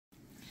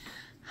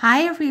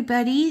Hi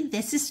everybody,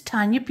 this is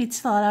Tanya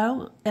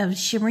Pizzolato of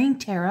Samhain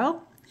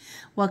Tarot.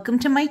 Welcome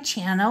to my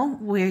channel.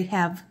 We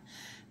have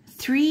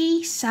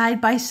 3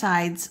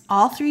 side-by-sides.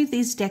 All 3 of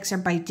these decks are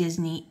by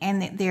Disney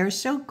and they're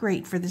so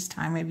great for this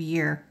time of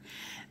year.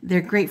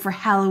 They're great for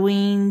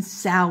Halloween,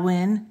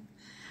 Samhain,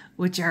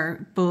 which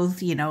are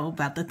both, you know,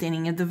 about the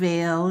thinning of the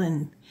veil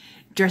and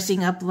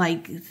dressing up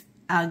like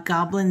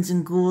goblins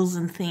and ghouls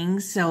and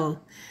things so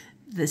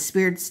the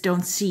spirits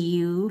don't see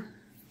you.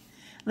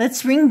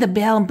 Let's ring the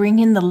bell and bring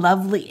in the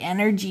lovely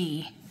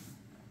energy.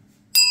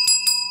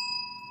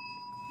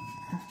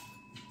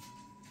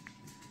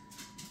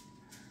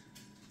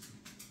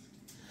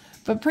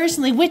 But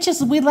personally,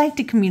 witches, we like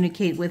to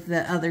communicate with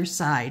the other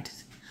side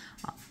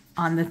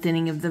on the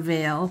thinning of the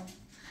veil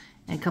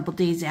and a couple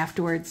days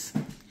afterwards.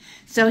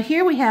 So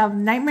here we have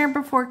Nightmare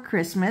Before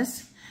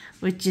Christmas,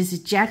 which is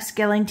Jack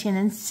Skellington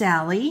and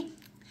Sally.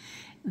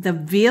 The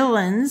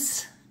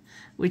Villians,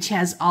 which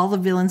has all the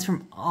villains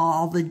from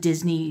all the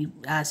Disney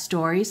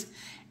stories,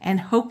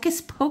 and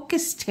Hocus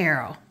Pocus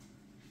Tarot.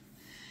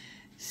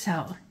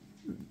 So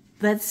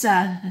let's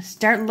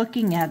start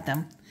looking at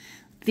them.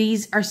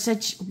 These are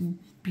such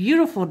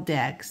beautiful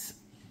decks.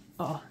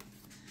 Oh.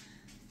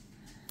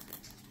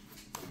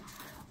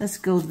 Let's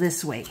go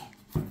this way.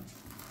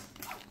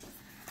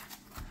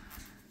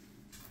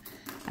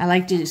 I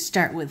like to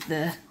start with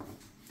the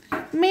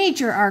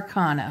major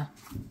arcana.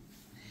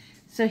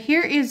 So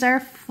here is our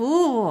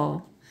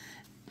Fool.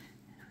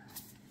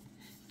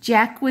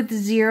 Jack with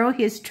 0,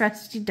 his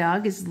trusty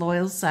dog, his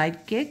loyal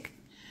sidekick.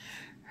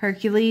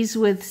 Hercules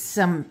with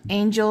some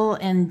angel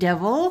and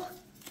devil.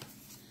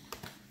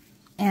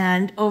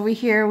 And over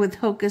here with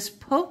Hocus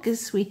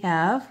Pocus, we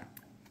have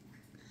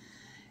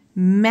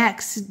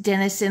Max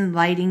Dennison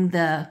lighting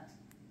the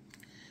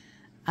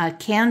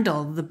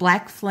candle, the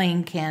black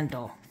flame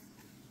candle.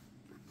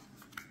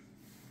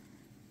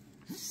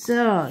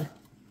 So,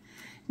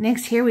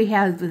 next here we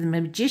have the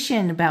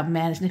Magician about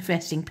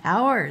manifesting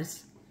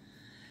powers.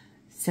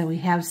 So we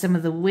have some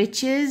of the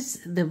witches,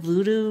 the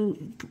voodoo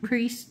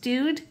priest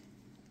dude,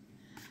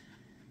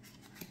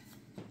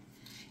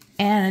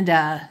 and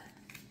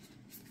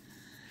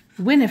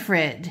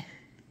Winifred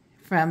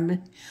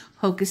from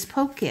Hocus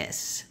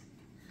Pocus.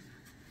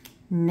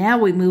 Now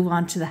we move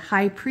on to the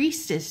High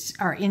Priestess,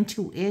 our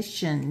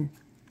intuition,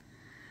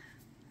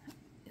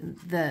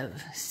 the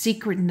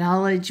secret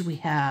knowledge we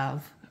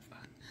have,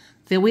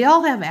 that we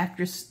all have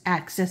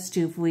access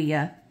to if we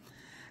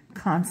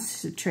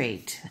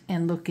concentrate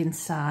and look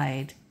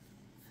inside.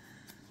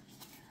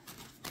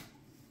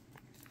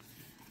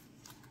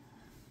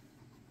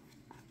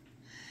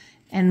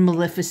 And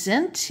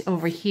Maleficent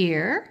over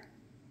here.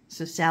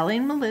 So Sally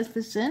and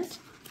Maleficent.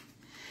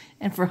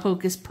 And for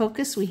Hocus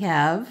Pocus we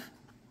have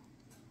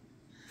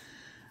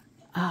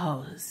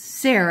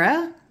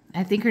Sarah.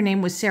 I think her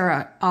name was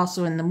Sarah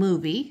also in the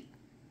movie.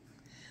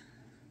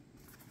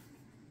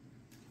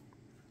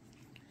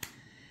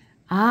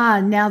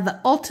 Now the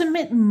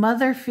ultimate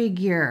mother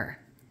figure,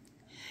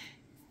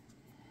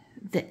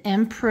 the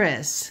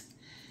Empress.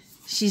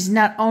 She's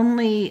not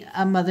only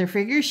a mother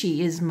figure,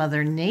 she is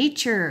Mother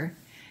Nature.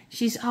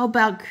 She's all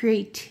about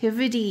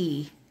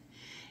creativity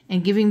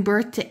and giving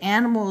birth to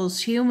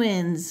animals,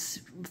 humans,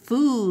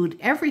 food,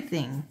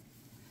 everything.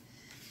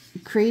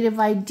 Creative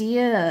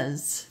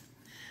ideas.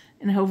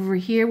 And over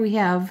here we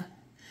have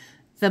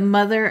the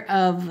mother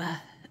of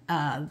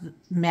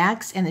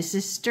Max and his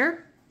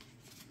sister.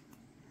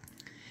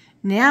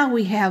 Now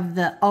we have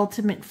the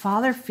ultimate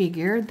father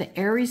figure, the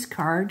Aries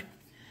card,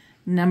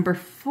 number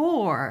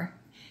 4.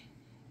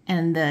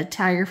 And the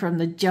tiger from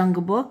the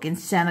Jungle Book and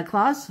Santa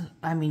Claus.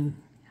 I mean,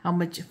 how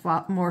much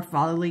more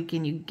fatherly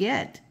can you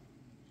get?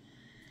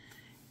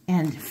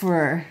 And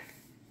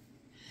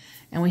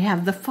we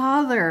have the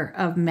father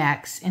of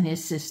Max and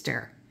his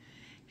sister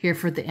here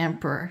for the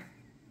Emperor.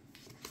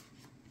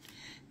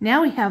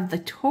 Now we have the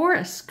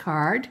Taurus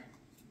card,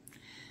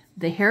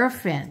 the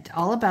Hierophant,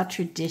 all about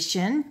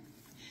tradition,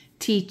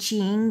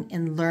 teaching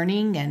and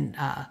learning and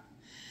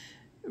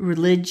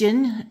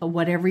religion,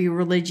 whatever your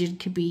religion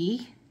could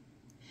be.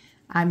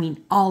 I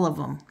mean, all of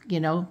them, you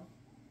know.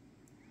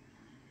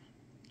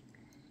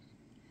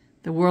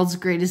 The world's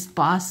greatest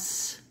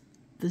boss,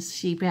 the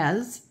sheep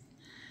has.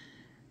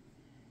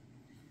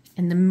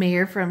 And the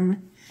mayor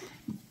from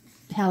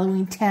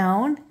Halloween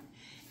Town.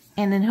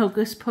 And in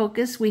Hocus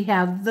Pocus, we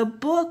have the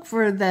book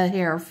for the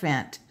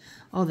Hierophant.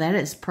 Oh, that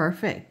is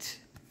perfect.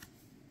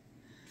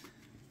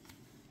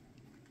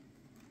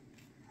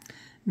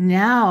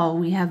 Now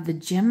we have the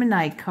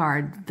Gemini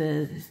card,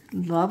 the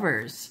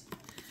lovers,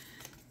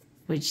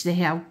 which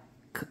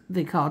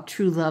they call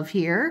true love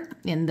here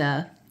in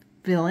the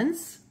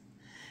Villains.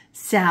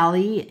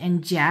 Sally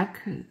and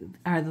Jack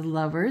are the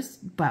lovers,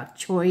 about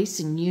choice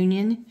and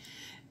union,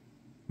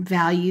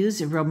 values,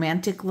 and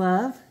romantic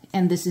love.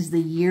 And this is the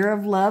year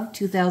of love,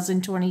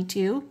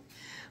 2022.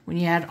 When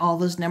you add all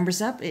those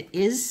numbers up, it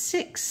is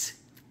 6.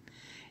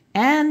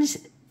 And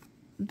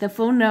the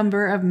phone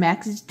number of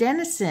Max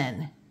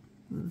Dennison,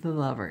 the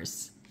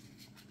lovers.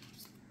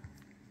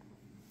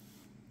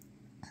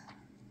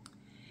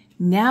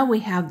 Now we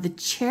have the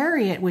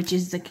Chariot, which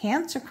is the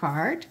Cancer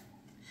card.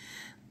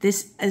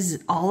 This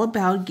is all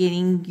about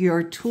getting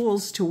your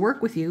tools to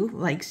work with you,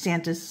 like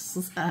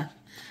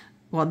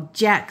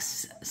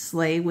Jack's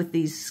sleigh with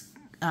these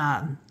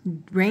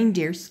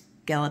reindeer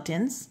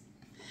skeletons.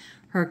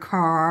 Her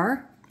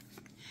car,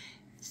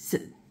 so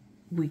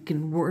we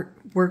can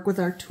work with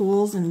our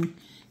tools and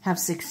have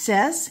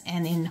success.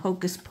 And in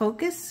Hocus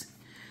Pocus,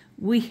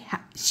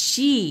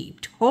 she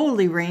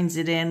totally reins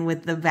it in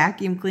with the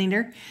vacuum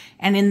cleaner.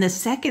 And in the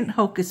second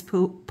Hocus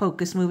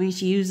Pocus movie,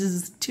 she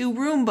uses 2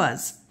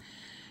 Roombas.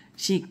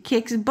 She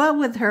kicks butt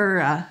with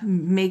her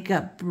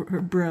makeup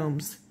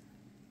brooms.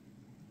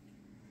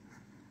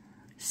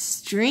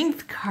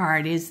 Strength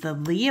card is the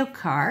Leo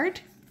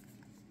card.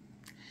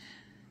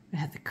 We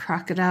have the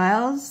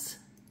crocodiles.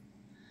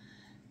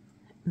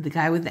 The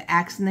guy with the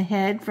axe in the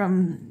head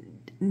from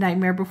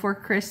Nightmare Before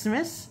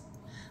Christmas.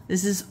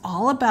 This is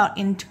all about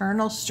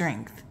internal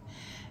strength.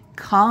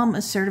 Calm,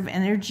 assertive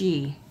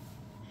energy.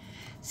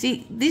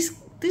 See, these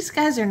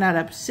guys are not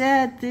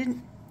upset. They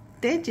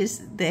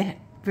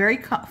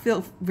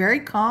feel very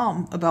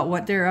calm about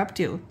what they're up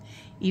to.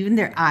 Even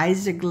their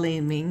eyes are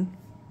gleaming.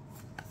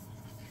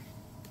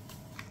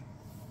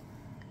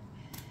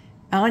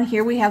 Oh, and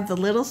here we have the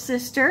little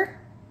sister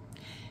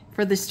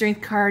for the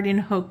strength card in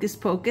Hocus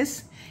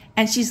Pocus.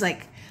 And she's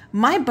like,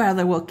 my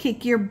brother will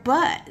kick your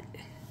butt.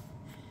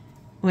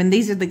 When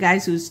these are the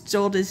guys who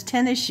stole his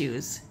tennis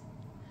shoes.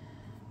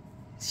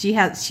 She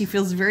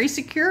feels very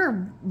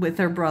secure with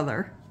her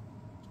brother.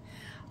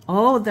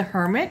 Oh, the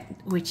Hermit,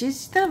 which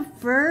is the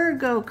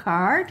Virgo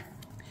card,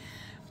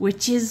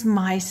 which is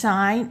my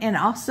sign, and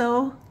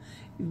also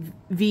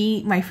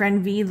my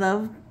friend V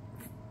Love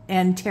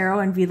and Tarot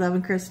and V Love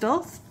and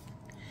Crystals.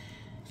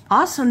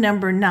 Also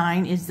number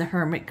 9 is the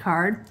Hermit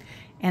card,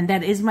 and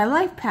that is my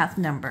life path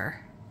number.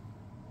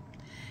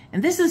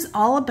 And this is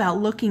all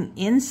about looking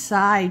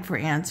inside for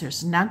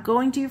answers, not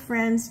going to your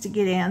friends to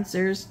get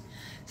answers,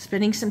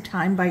 spending some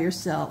time by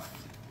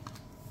yourself.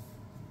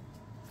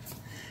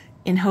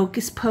 In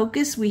Hocus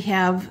Pocus, we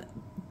have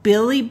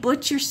Billy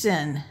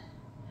Butcherson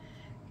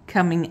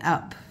coming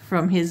up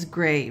from his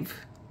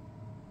grave.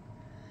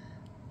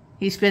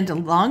 He spent a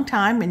long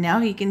time and now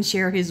he can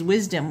share his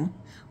wisdom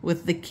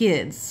with the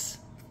kids.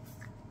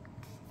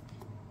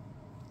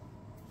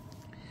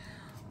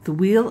 The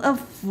Wheel of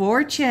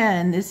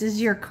Fortune. This is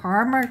your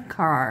karma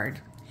card.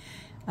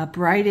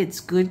 Upright, it's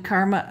good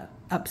karma.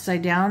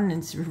 Upside down,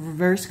 it's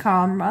reverse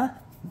karma.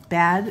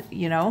 Bad,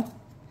 you know.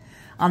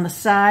 On the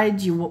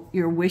side,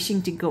 you're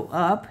wishing to go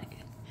up.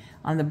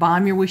 On the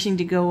bottom, you're wishing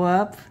to go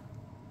up.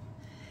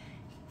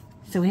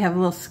 So we have a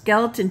little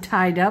skeleton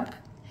tied up.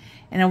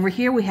 And over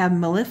here, we have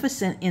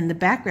Maleficent in the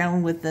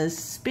background with the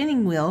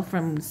spinning wheel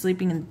from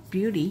Sleeping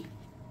Beauty.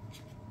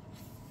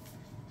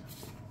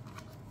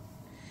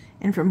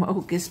 And from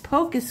Hocus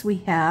Pocus, we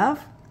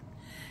have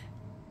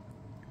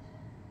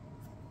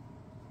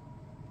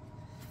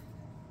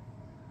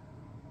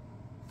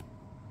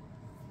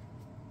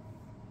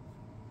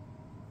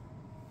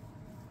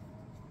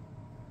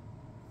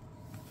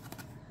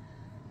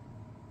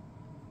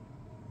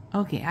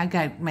okay, I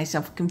got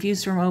myself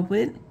confused from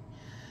Open.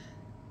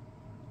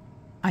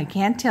 I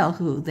can't tell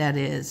who that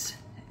is.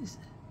 Is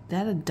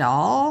that a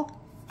doll?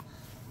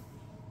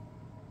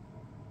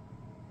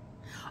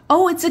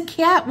 Oh, it's a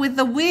cat with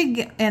a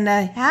wig and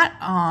a hat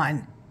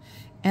on,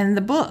 and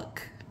the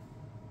book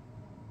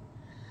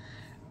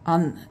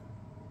on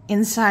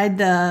inside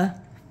the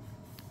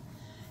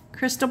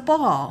crystal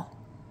ball.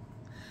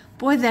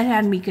 Boy, that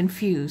had me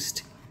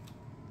confused.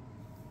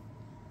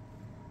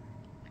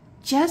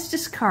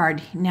 Justice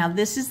card. Now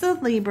this is the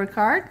Libra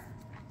card.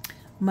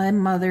 My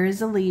mother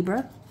is a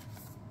Libra.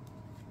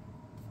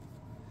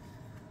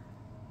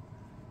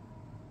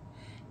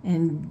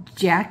 And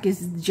Jack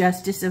is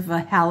Justice of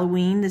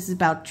Halloween. This is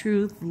about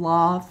truth,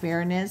 law,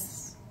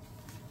 fairness.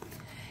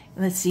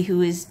 Let's see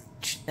who is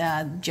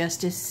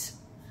Justice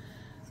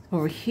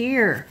over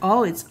here.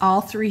 Oh, it's all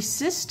 3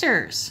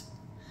 sisters.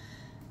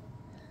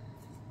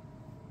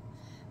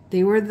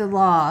 They were the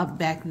law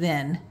back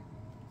then.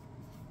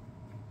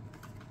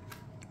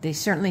 They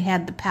certainly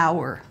had the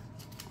power.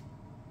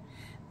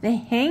 The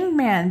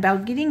Hangman,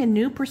 about getting a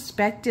new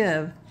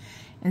perspective.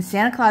 And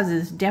Santa Claus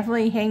is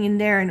definitely hanging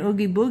there in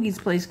Oogie Boogie's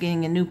place,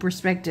 getting a new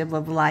perspective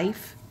of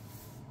life.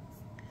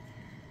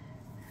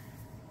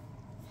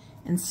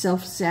 And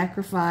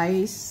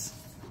self-sacrifice.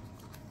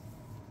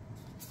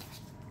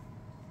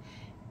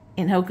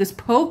 In Hocus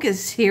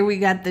Pocus, here we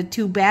got the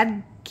 2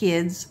 bad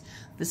kids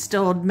that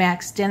stole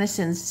Max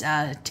Dennison's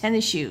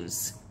tennis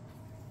shoes.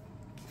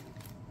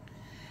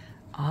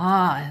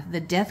 Ah, the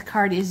Death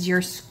card is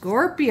your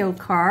Scorpio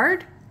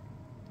card.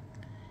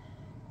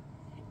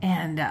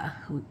 And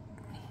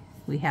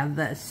we have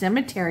the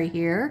cemetery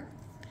here.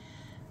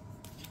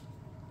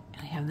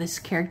 We have this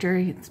character,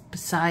 it's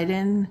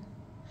Poseidon.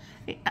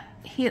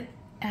 I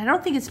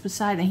don't think it's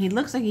Poseidon. He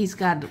looks like he's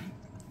got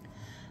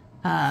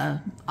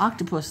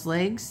octopus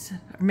legs.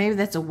 Or maybe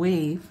that's a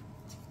wave.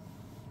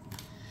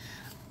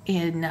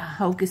 In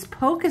Hocus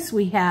Pocus,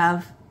 we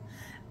have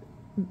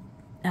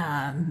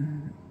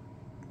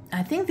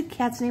I think the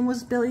cat's name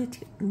was Billy.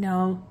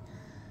 No.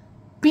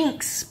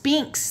 Binks.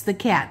 Binks, the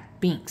cat.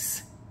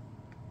 Binks.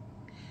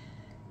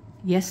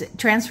 Yes,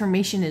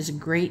 transformation is a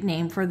great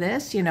name for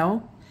this, you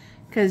know,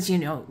 because, you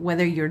know,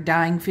 whether you're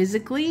dying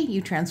physically,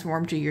 you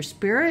transform to your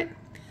spirit,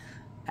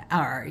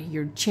 or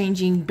you're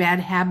changing bad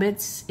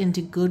habits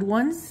into good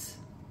ones,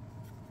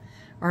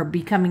 or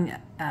becoming,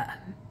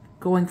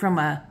 going from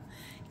a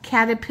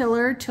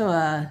caterpillar to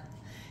a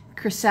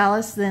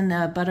chrysalis, then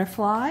a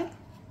butterfly.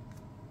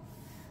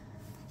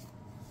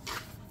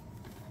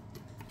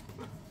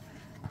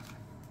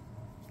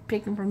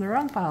 Picking from the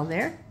wrong pile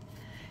there.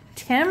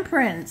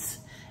 Temperance.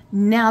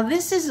 Now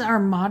this is our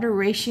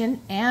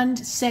moderation and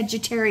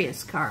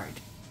Sagittarius card.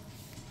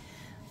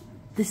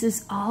 This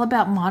is all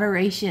about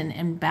moderation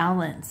and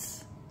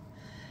balance.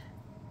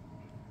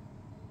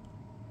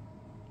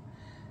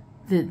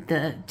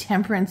 The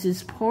temperance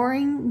is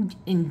pouring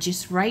in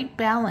just right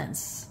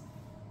balance.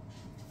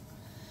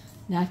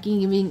 Not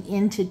giving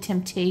into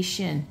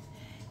temptation.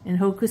 In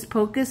Hocus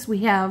Pocus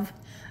we have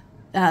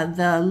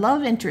the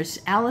love interest,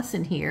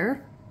 Allison,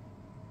 here.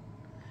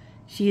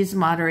 She is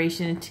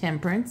moderation and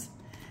temperance.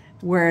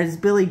 Whereas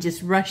Billy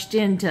just rushed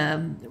in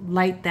to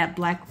light that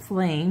black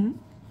flame.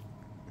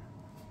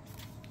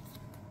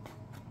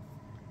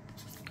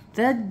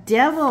 The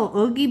devil,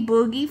 Oogie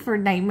Boogie for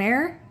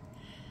nightmare.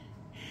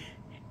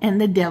 And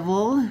the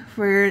devil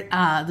for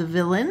the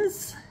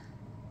villains.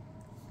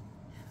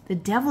 The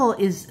devil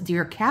is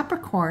your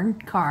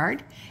Capricorn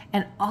card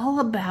and all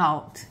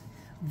about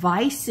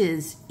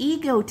vices,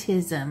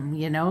 egotism,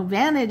 you know,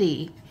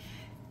 vanity.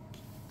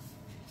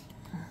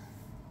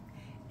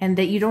 And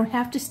that you don't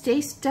have to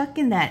stay stuck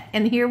in that.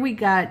 And here we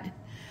got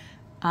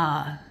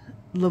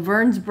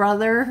Laverne's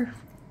brother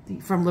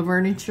from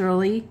Laverne and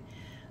Shirley.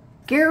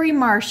 Gary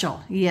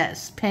Marshall.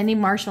 Yes, Penny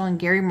Marshall and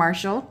Gary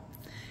Marshall.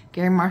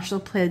 Gary Marshall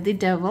played the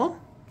devil.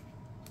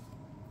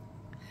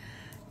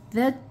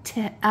 The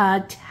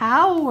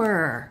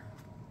Tower.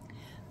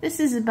 This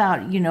is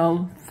about, you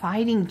know,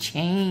 fighting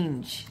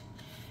change.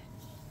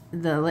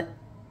 The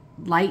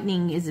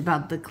lightning is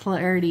about the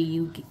clarity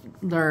you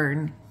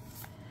learn,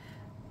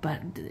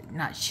 but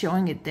not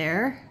showing it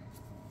there.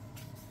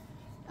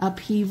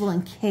 Upheaval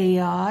and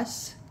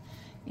chaos.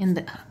 In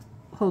the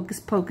Hocus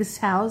Pocus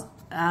house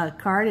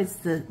card,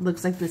 it's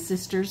looks like the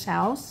sisters'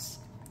 house,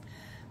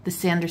 the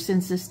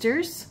Sanderson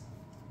sisters.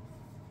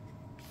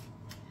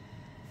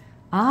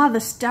 Ah,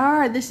 the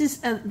Star. This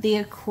is the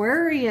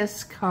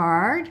Aquarius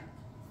card,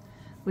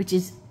 which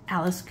is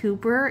Alice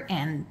Cooper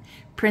and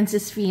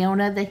Princess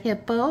Fiona the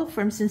hippo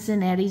from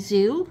Cincinnati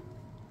Zoo.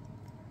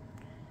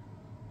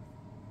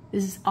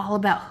 This is all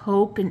about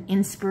hope and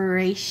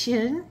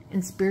inspiration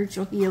and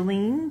spiritual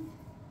healing.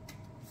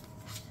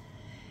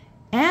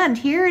 And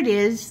here it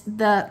is,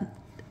 the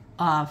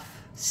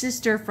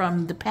sister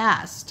from the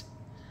past.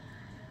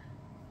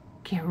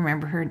 Can't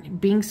remember her.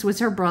 Binks was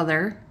her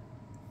brother.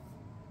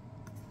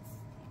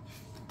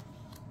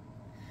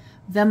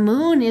 The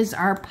Moon is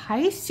our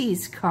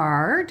Pisces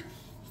card.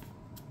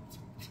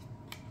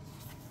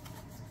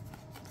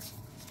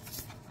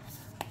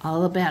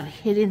 All about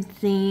hidden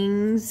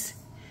things.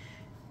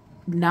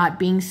 Not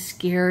being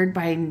scared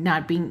by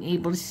not being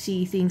able to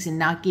see things and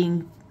not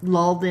getting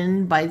lulled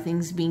in by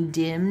things being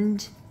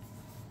dimmed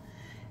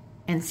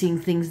and seeing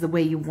things the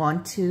way you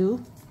want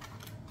to.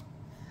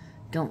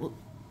 Don't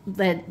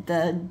let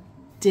the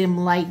dim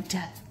light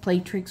play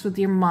tricks with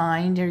your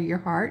mind or your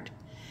heart.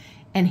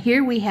 And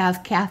here we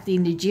have Kathy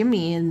and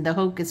Jimmy in the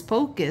Hocus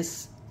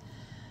Pocus.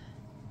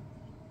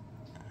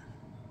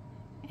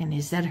 And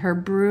is that her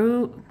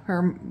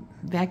her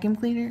vacuum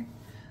cleaner?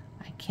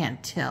 I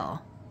can't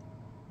tell.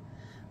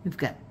 We've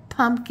got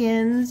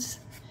pumpkins.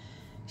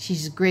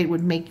 She's great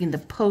with making the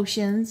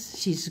potions.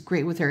 She's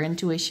great with her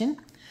intuition.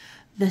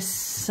 The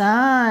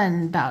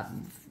Sun, about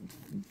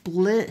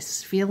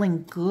bliss,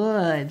 feeling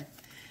good,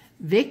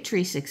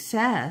 victory,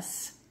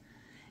 success.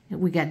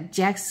 We got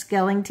Jack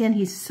Skellington.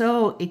 He's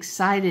so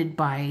excited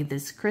by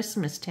this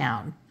Christmas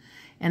town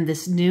and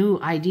this new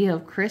idea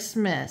of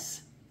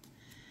Christmas.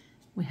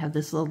 We have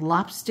this little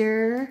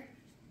lobster.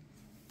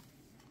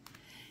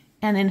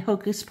 And in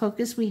Hocus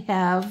Pocus, we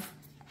have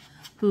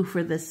who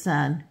for the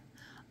Sun?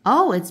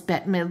 Oh, it's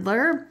Bette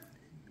Midler,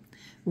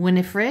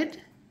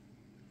 Winifred.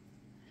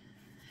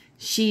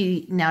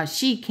 Now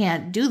she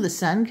can't do the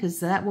Sun because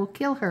that will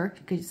kill her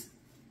because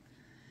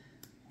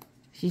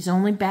she's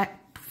only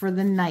back for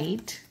the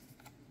night.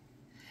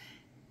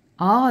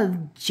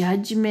 Oh,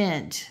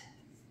 Judgment.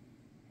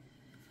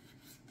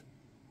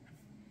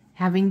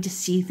 Having to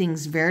see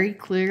things very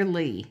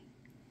clearly.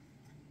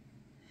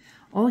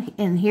 Oh,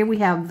 and here we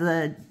have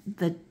the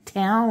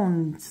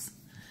towns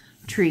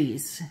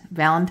trees.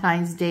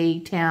 Valentine's Day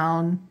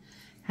town,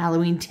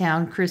 Halloween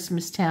town,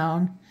 Christmas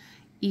town,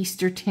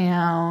 Easter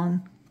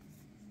town.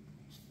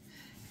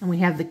 And we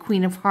have the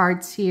Queen of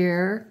Hearts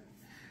here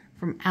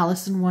from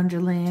Alice in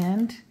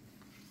Wonderland.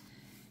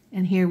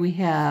 And here we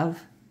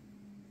have,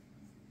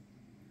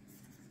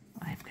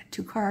 I've got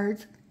two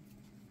cards.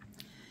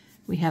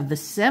 We have the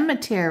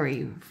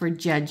Cemetery for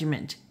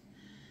Judgment.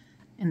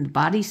 And the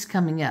body's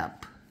coming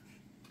up.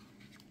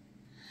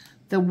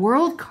 The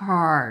World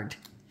card.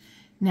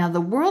 Now the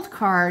World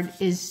card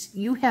is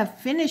you have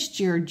finished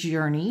your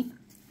journey.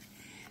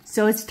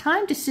 So it's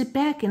time to sit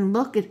back and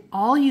look at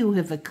all you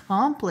have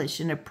accomplished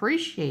and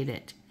appreciate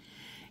it.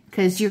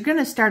 Because you're going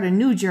to start a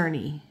new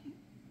journey.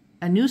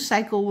 A new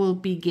cycle will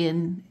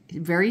begin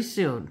very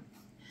soon.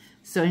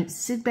 So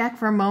sit back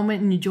for a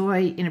moment and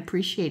enjoy and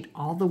appreciate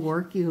all the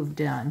work you have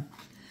done.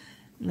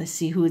 Let's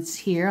see who's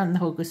here on the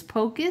Hocus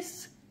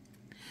Pocus.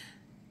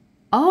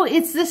 Oh,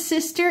 it's the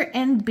sister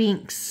and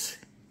Binks.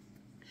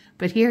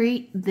 But here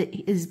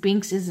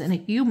Binks isn't a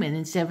human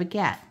instead of a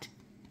cat.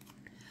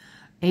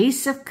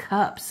 Ace of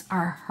Cups.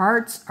 Our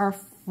hearts are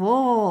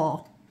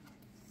full.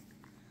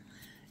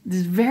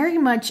 This is very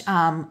much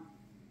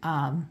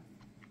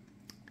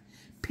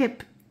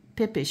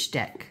Pippish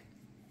deck.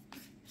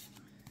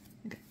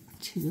 Got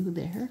 2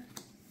 there.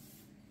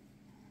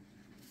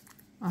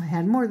 I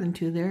had more than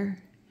 2 there.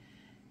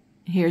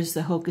 Here's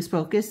the Hocus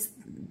Pocus.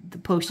 The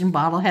potion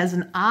bottle has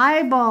an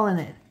eyeball in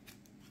it.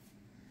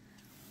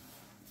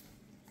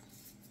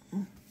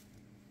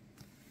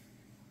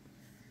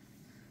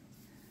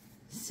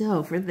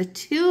 So for the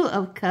 2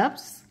 of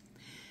Cups,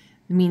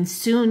 it means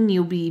soon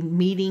you'll be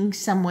meeting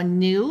someone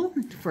new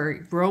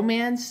for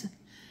romance,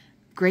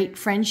 great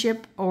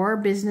friendship, or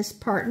business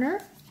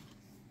partner.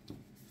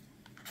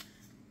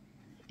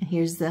 And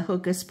here's the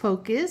Hocus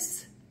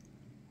Pocus.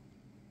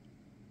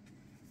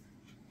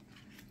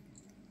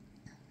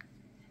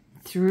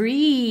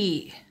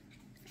 3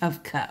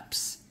 of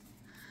Cups.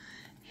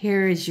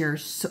 Here is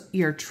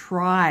your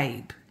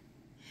tribe.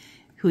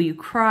 Who you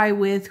cry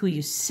with, who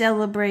you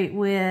celebrate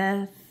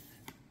with.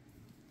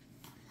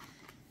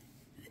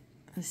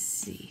 Let's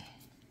see.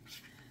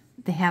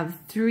 They have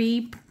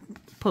 3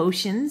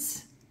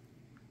 potions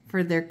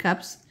for their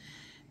cups.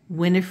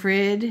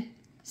 Winifred,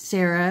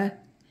 Sarah,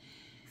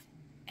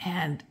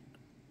 and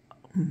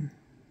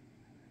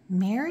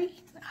Mary?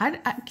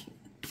 I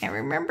can't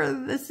remember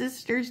the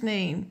sister's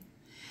name.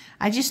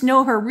 I just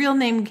know her real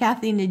name,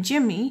 Kathy and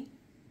Jimmy.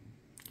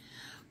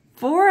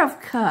 4 of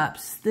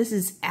Cups. This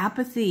is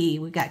apathy.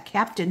 We got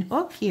Captain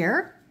Hook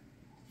here.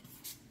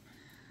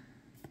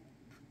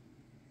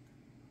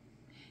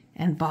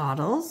 And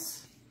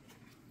bottles.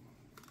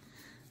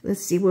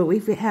 Let's see what we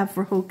have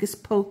for Hocus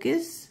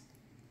Pocus.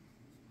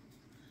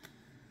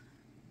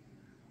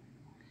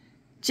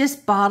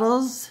 Just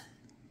bottles.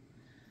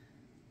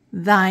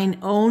 Thine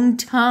own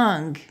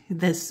tongue,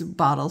 this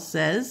bottle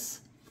says.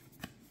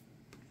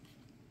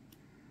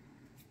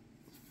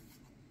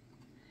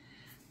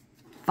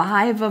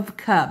 5 of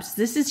Cups.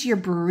 This is your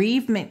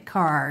bereavement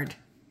card.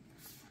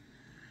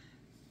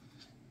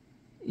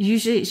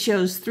 Usually it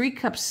shows 3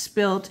 cups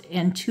spilt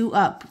and 2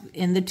 up.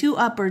 And the 2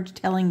 up are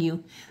telling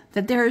you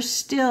that there are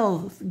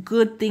still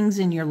good things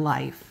in your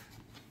life.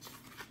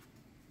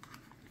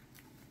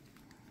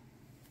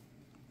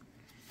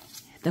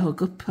 The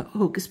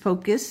Hocus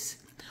Pocus.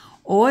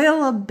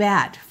 Oil of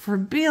Bat for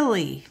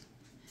Billy.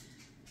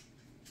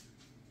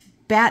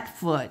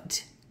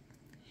 Batfoot.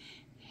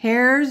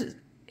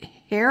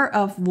 Hair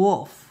of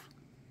Wolf.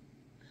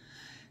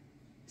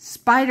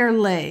 Spider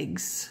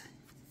Legs.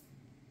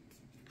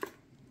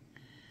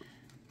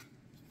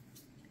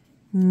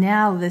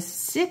 Now the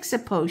 6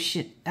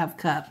 of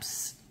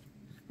Cups,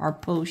 or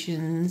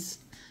potions.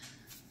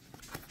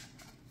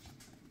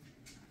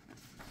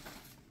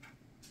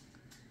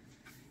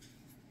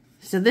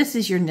 So this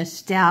is your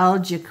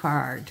nostalgia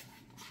card.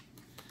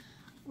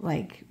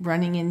 Like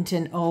running into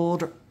an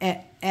old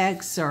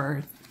ex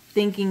or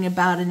thinking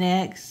about an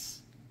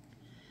ex.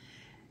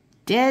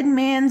 Dead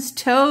Man's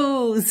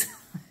Toes.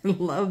 I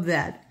love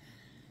that.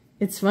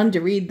 It's fun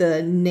to read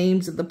the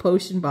names of the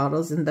potion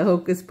bottles in the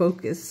Hocus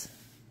Pocus.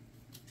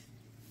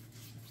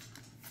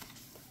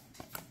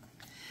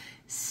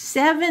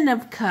 7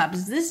 of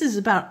Cups. This is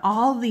about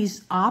all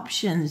these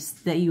options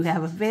that you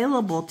have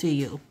available to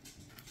you.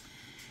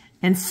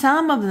 And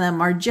some of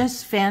them are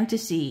just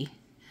fantasy.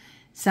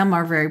 Some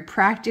are very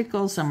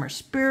practical. Some are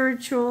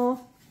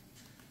spiritual.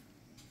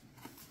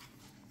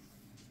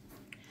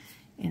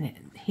 And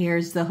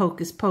here's the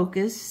Hocus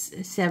Pocus,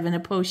 7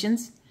 of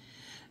Potions.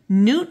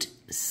 Newt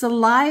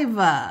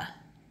Saliva.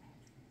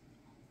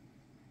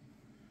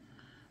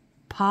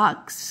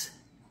 Pox.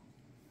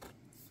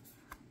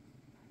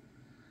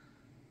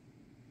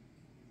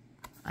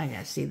 I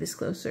gotta see this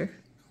closer.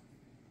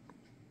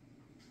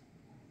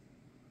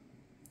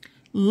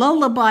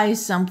 Lullaby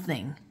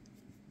something.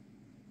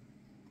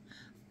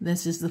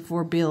 This is the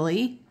for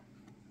Billy.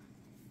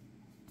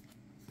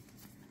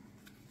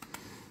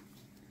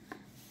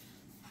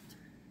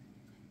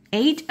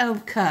 Eight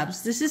of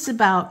Cups. This is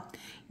about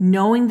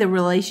knowing the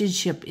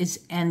relationship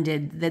is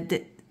ended,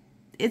 that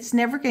it's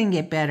never going to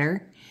get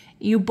better.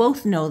 You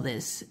both know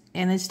this,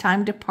 and it's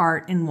time to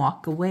part and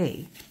walk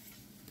away.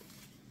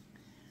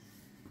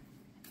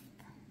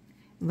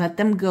 Let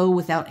them go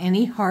without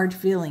any hard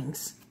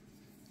feelings.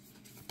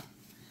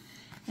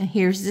 And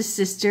here's the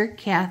sister,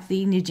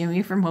 Kathy and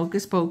Jimmy from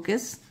Hocus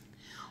Pocus,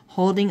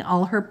 holding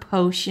all her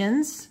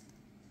potions.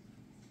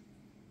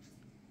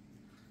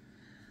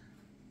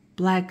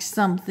 black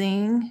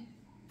something,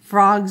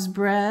 frog's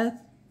breath,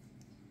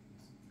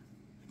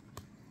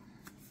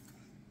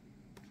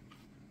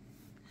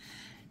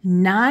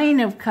 Nine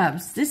of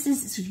Cups. This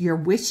is your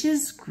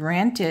wishes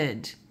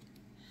granted.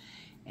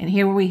 And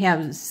here we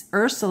have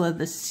Ursula,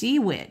 the sea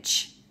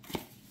witch.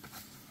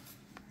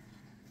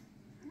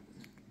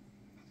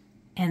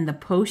 And the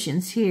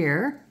potions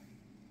here.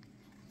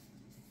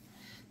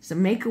 So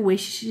make a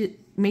wish,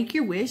 make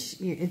your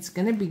wish. It's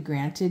going to be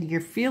granted.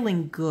 You're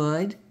feeling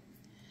good.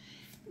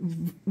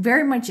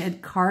 Very much a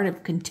card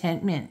of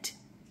contentment.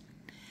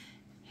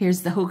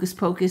 Here's the Hocus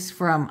Pocus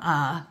from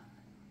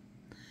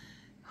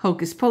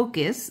Hocus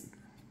Pocus.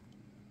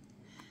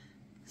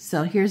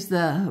 So here's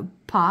the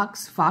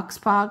Fox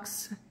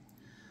Pox,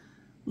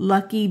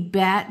 Lucky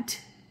Bat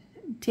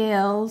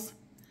Tails,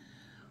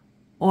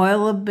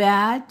 Oil of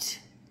Bat,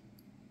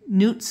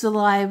 Newt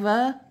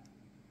Saliva,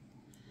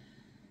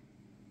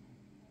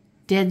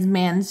 Dead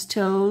Man's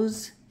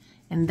Toes,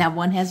 and that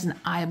one has an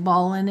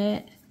eyeball in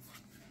it.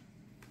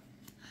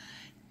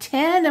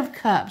 10 of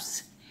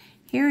Cups.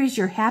 Here is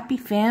your happy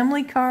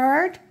family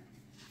card.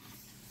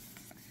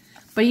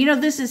 But you know,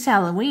 this is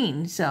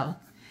Halloween, so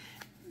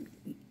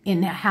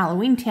in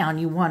Halloween Town,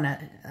 you want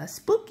a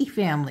spooky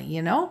family,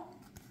 you know?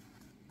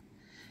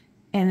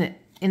 And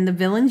in the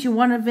Villains, you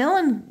want a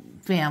villain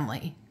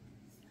family.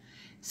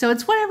 So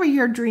it's whatever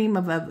your dream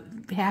of a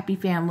happy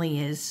family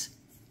is.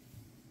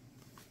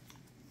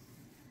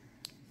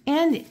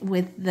 And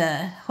with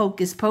the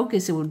Hocus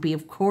Pocus, it would be,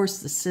 of course,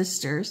 the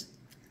sisters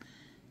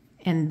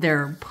and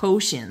their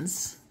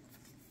potions,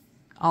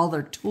 all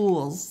their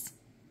tools.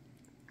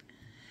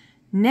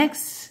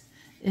 Next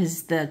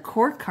is the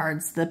court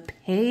cards, the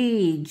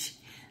Page.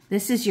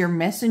 This is your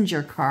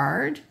messenger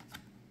card.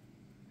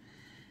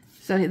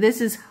 So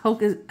this is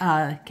Hocus,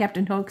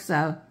 Captain Hook's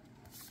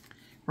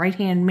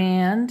right-hand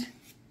man.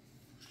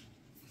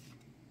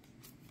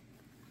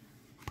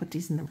 Put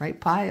these in the right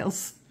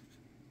piles.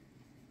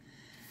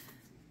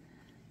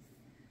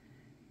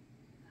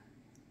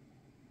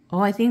 Oh,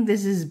 I think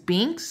this is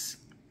Binks.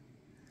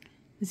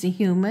 Is a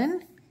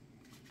human.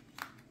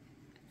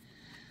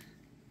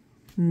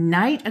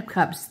 Knight of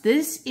Cups.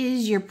 This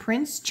is your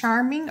Prince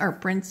Charming or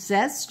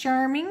Princess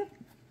Charming.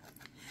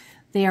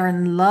 They are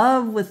in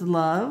love with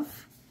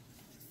love.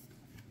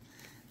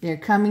 They're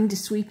coming to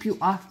sweep you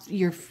off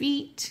your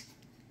feet.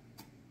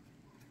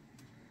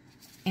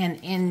 And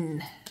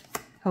in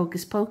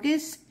Hocus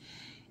Pocus,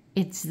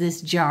 it's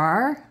this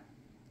jar.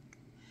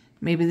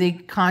 Maybe they're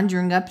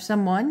conjuring up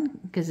someone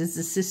because it's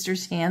the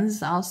sister's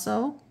hands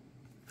also.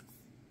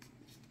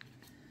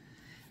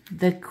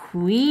 The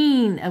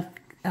Queen of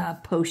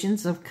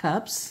Potions of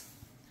Cups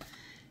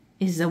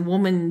is a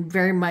woman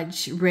very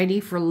much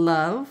ready for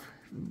love,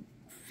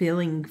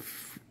 feeling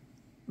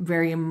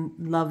very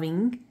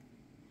loving.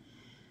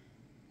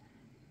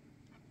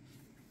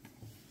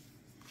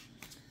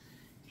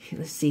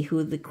 Let's see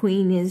who the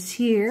Queen is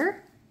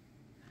here.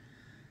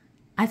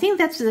 I think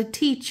that's the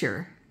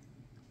teacher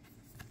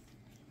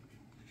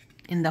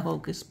in the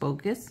Hocus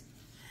Pocus.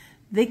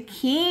 The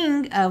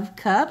King of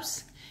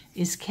Cups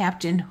is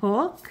Captain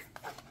Hook.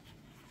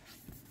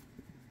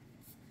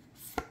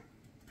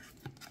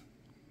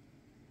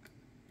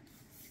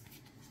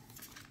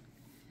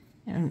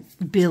 And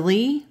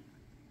Billy,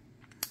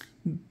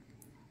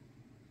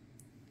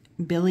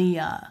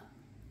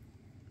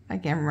 I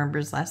can't remember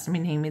his last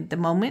name at the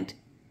moment.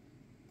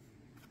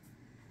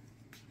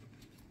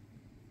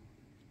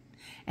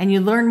 And you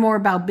learn more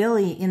about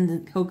Billy in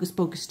the Hocus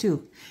Pocus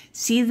 2.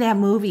 See that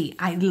movie.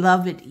 I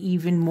love it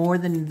even more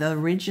than the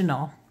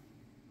original.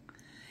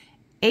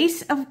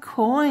 Ace of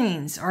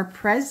Coins or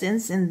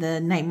presents in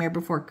the Nightmare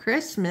Before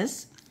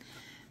Christmas.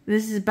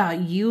 This is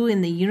about you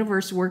and the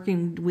universe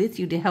working with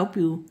you to help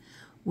you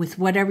with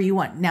whatever you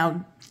want.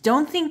 Now,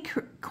 don't think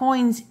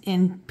coins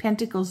and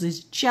pentacles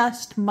is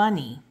just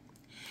money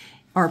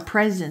or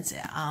presents.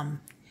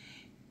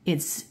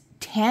 It's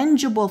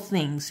tangible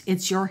things.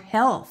 It's your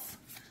health,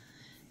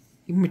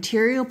 your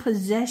material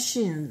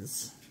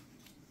possessions.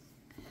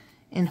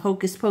 In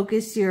Hocus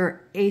Pocus,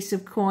 your Ace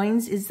of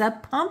Coins is a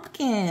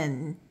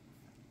pumpkin.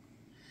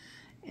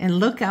 And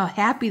look how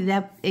happy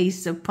that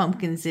Ace of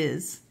Pumpkins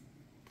is.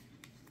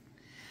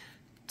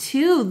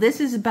 2,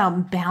 this is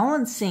about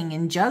balancing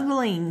and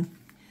juggling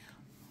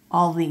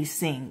all these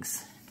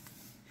things.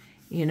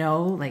 You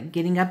know, like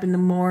getting up in the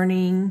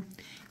morning,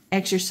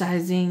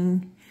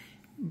 exercising,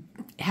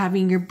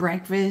 having your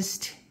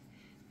breakfast,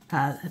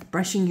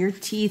 brushing your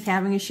teeth,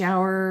 having a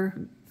shower,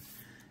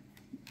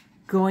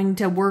 going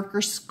to work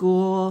or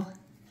school,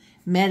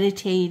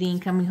 meditating,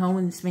 coming home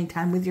and spending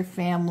time with your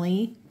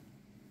family.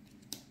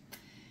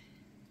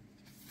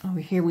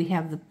 Over here we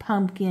have the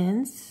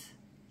pumpkins.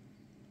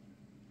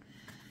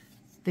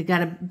 They got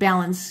to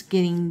balance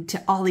getting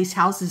to all these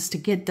houses to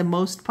get the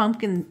most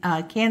pumpkin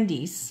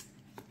candies.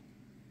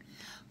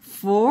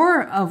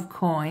 4 of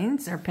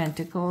Coins or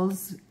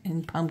pentacles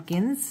and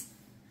pumpkins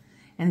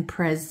and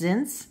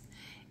presents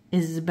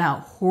is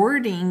about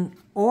hoarding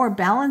or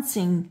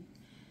balancing.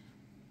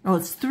 Oh,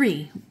 it's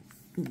 3.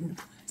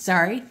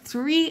 Sorry,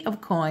 3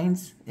 of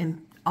Coins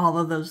and all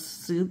of those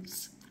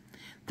suits.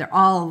 They're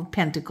all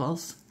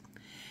pentacles.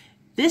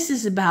 This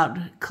is about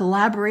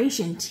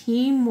collaboration,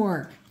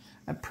 teamwork,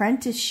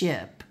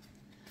 apprenticeship.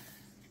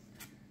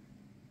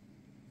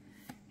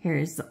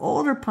 Here's the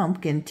older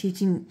pumpkin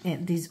teaching,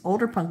 these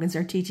older pumpkins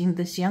are teaching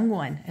this young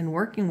one and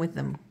working with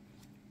them.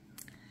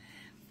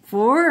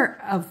 4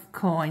 of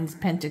coins,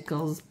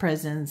 pentacles,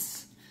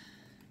 presents,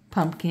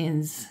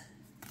 pumpkins.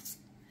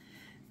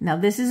 Now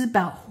this is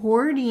about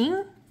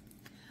hoarding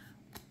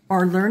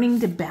or learning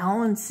to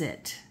balance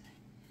it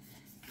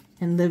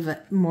and live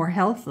more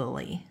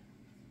healthily.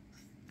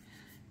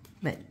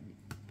 But,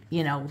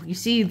 you know, you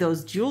see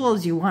those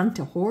jewels, you want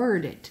to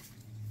hoard it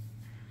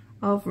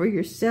all for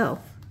yourself.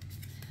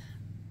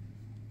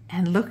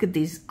 And look at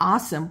these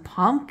awesome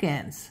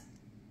pumpkins.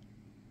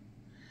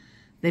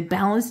 They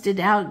balanced it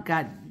out,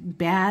 got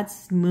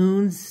bats,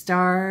 moons,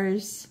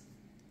 stars.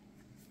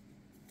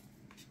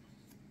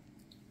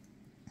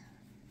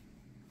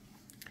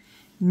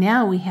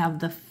 Now we have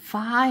the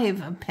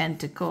 5 of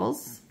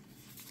Pentacles.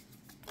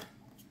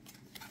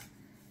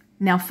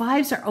 Now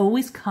 5s are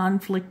always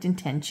conflict and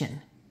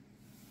tension.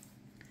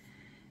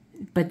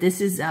 But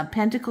this is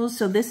Pentacles,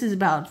 so this is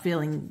about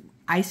feeling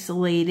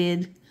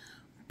isolated,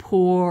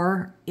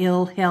 poor,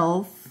 ill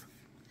health,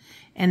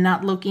 and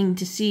not looking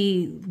to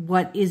see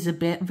what is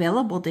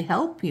available to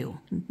help you,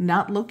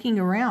 not looking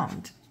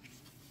around.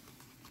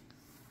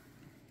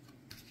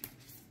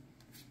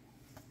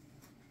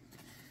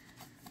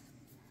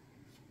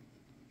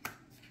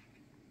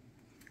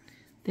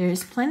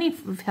 There's plenty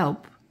of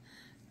help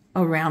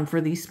around for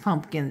these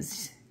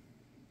pumpkins,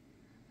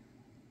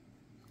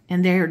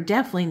 and they're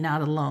definitely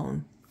not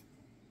alone.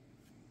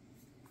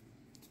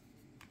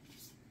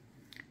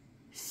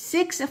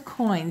 6 of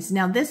coins.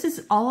 Now this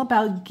is all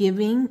about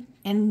giving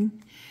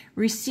and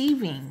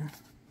receiving.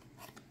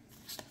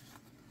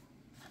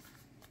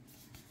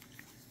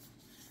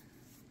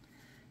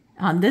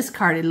 On this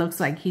card, it looks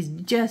like he's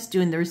just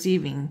doing the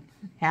receiving,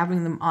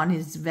 having them on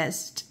his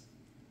vest.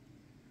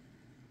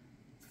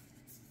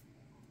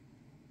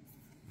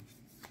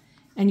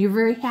 And you're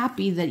very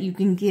happy that you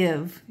can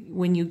give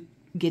when you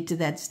get to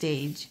that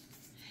stage.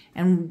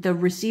 And the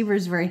receiver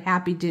is very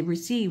happy to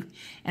receive.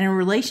 And in a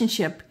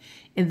relationship,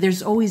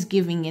 there's always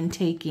giving and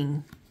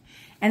taking.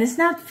 And it's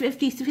not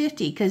 50-50,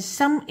 because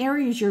some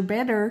areas you're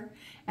better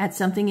at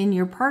something and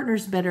your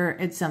partner's better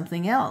at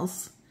something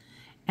else.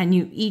 And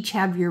you each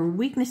have your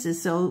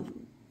weaknesses. So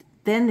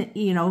then,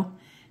 you know,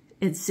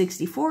 it's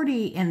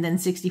 60-40 and then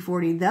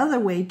 60-40 the other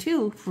way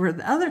too for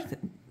the other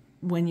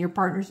when your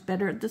partner's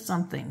better at the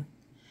something.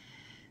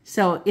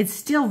 So it's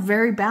still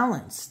very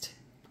balanced.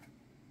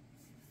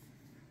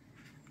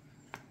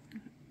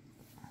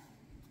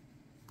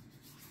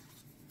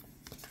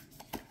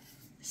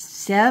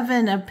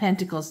 Seven of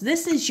Pentacles.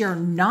 This is your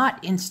not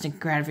instant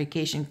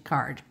gratification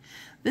card.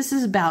 This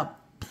is about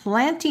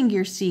planting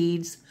your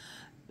seeds,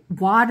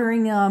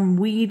 watering them,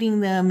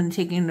 weeding them, and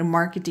taking them to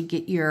market to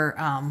get your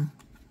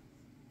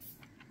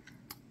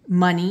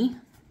money.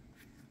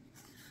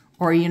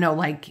 Or, you know,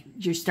 like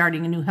you're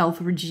starting a new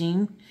health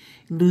regime,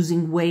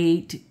 losing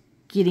weight,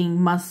 getting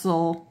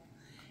muscle.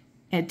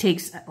 It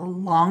takes a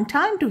long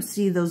time to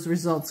see those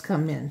results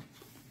come in.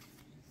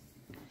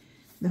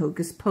 The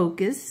Hocus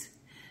Pocus.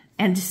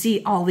 And to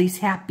see all these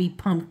happy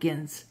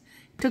pumpkins.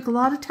 It took a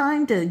lot of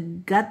time to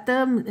gut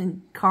them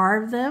and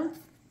carve them.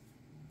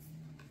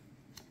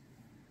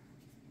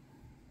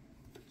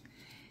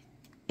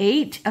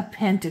 8 of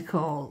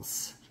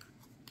Pentacles.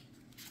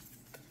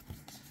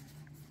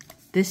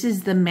 This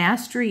is the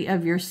mastery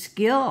of your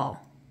skill.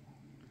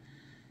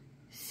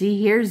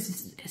 See,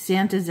 here's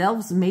Santa's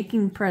elves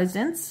making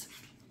presents.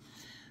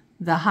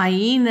 The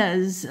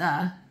hyenas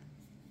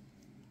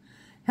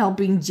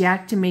helping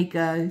Jack to make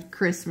a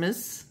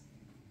Christmas.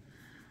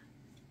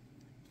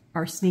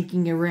 Are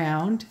sneaking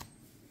around.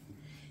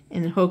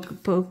 And Hocus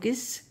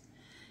Pocus.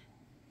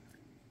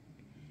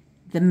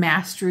 The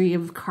mastery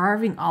of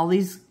carving all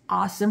these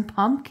awesome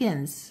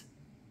pumpkins.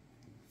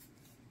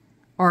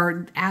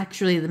 Or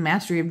actually the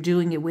mastery of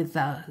doing it with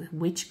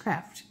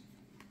witchcraft.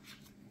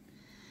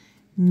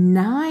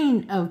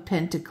 9 of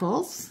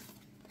Pentacles.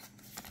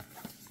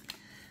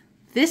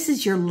 This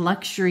is your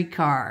luxury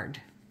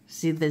card.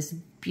 See this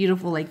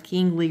beautiful like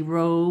kingly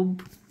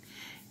robe.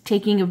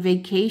 Taking a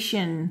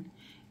vacation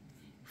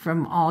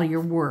from all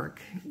your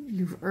work.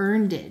 You've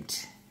earned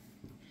it.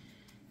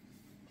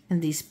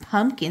 And these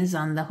pumpkins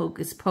on the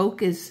Hocus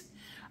Pocus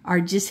are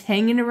just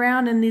hanging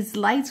around in these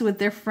lights with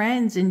their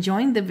friends,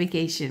 enjoying the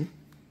vacation.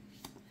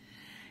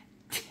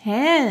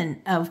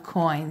 10 of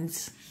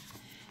coins.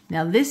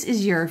 Now this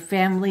is your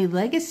family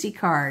legacy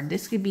card.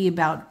 This could be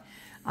about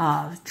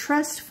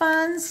trust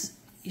funds,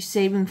 you're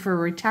saving for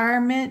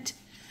retirement,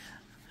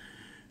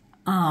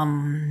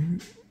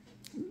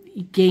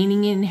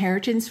 gaining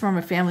inheritance from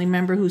a family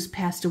member who's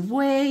passed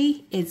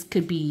away. It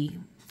could be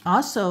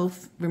also,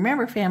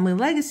 remember, family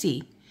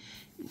legacy.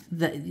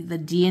 The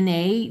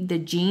DNA, the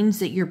genes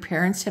that your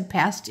parents have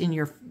passed and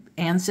your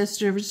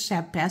ancestors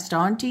have passed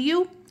on to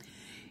you.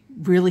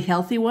 Really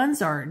healthy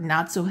ones or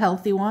not so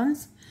healthy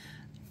ones.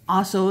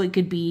 Also, it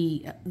could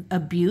be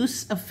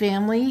abuse of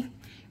family,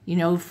 you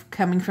know,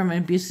 coming from an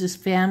abusive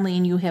family,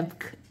 and you have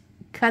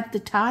cut the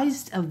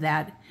ties of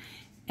that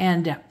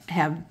and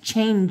have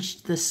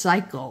changed the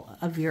cycle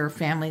of your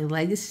family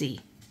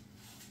legacy.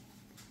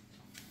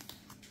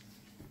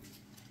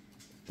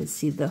 Let's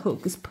see the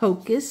Hocus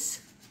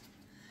Pocus.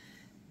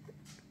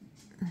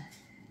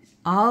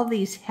 All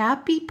these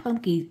happy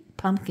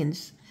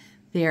pumpkins.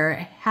 They're a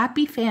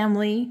happy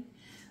family.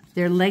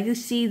 Their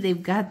legacy,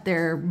 they've got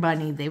their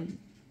money.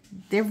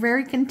 They're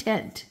very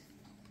content.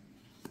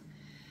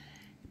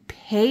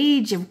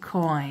 Page of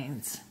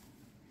coins.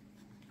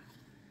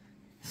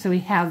 So we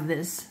have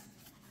this.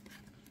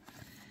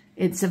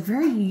 It's a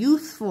very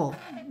youthful,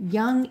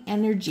 young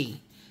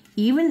energy,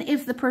 even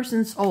if the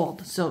person's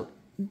old. So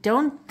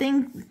don't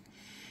think,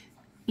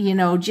 you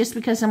know, just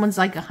because someone's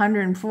like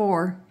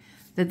 104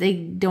 that they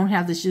don't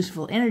have this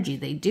youthful energy.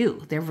 They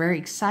do. They're very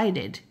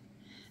excited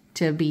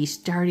to be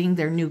starting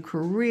their new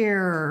career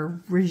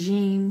or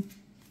regime.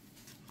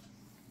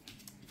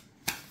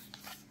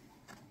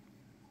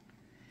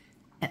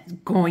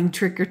 Going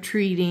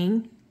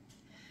trick-or-treating.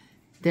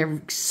 They're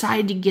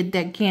excited to get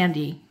that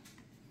candy.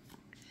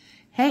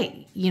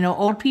 Hey, you know,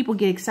 old people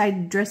get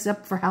excited to dress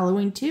up for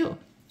Halloween too.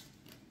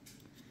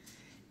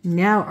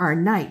 Now our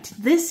knight.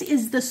 This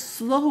is the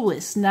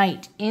slowest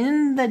knight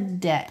in the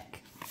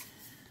deck.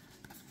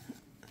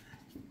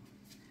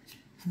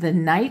 The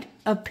Knight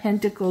of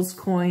Pentacles,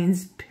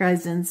 coins,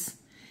 presents,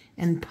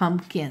 and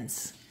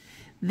pumpkins.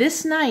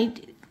 This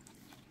knight,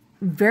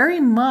 very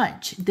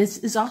much, this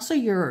is also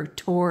your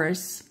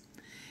Taurus.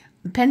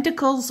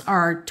 Pentacles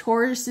are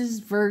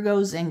Tauruses,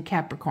 Virgos, and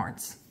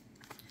Capricorns.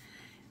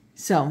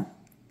 So,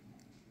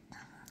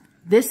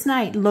 this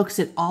knight looks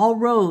at all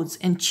roads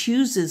and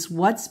chooses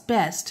what's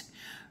best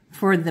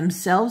for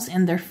themselves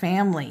and their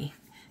family.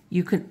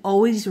 You can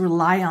always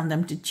rely on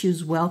them to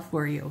choose well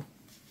for you.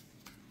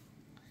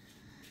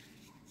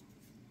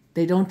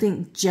 They don't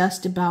think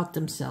just about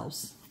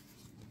themselves.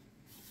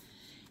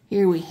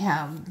 Here we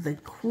have the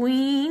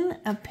Queen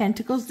of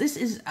Pentacles. This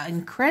is an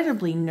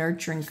incredibly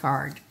nurturing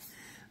card.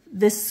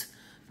 This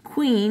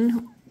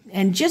Queen,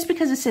 and just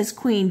because it says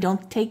Queen,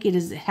 don't take it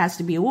as it has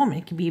to be a woman.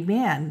 It can be a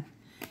man.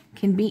 It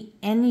can be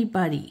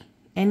anybody,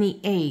 any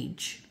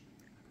age.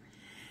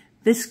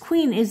 This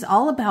Queen is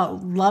all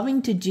about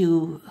loving to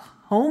do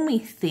homey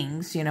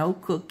things, you know,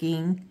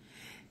 cooking,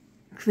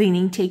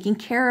 cleaning, taking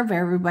care of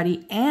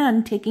everybody,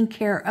 and taking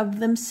care of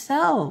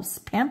themselves,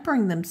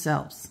 pampering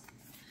themselves.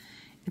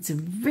 It's a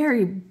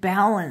very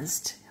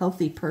balanced,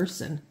 healthy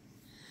person.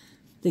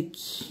 The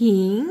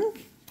King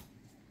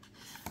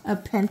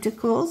of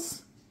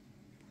Pentacles.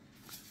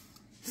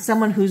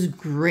 Someone who's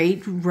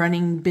great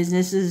running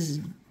businesses,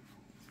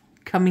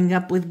 coming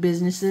up with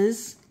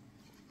businesses.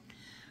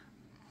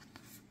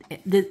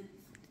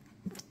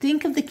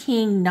 Think of the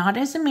King not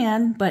as a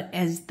man, but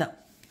as the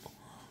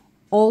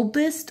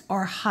oldest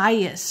or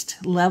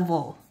highest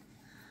level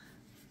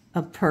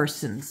of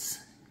persons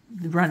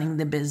running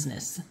the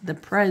business. The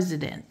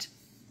president,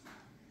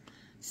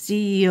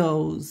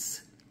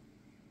 CEOs.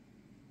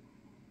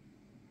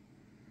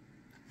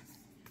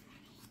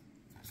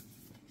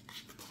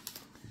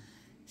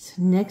 So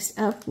next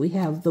up we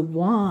have the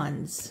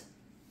Wands,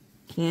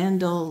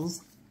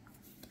 candles,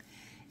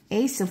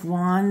 Ace of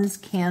Wands,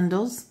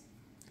 candles.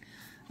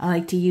 I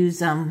like to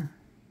use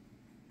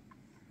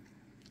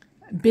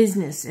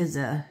business as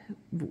a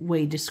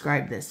way to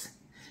describe this.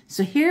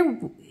 So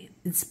here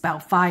it's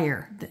about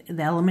fire.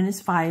 The element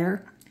is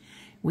fire.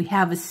 We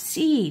have a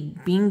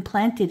seed being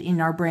planted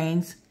in our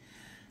brains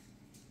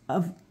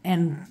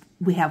and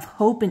we have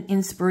hope and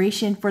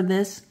inspiration for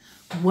this.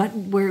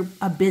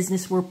 A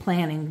business we're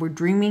planning. We're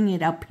dreaming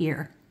it up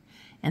here.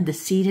 And the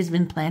seed has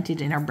been planted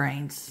in our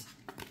brains.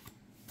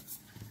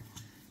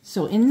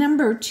 So in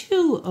number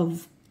 2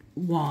 of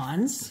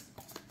Wands,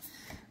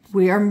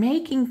 we are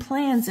making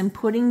plans and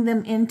putting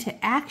them into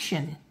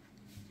action.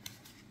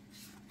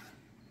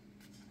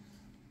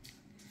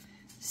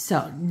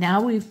 So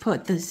now we've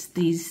put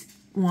these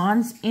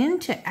wands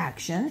into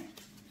action.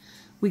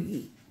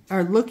 We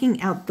are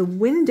looking out the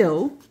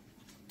window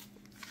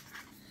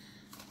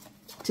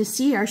to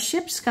see our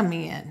ships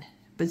coming in.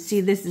 But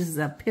see, this is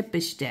a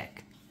Pippish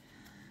deck.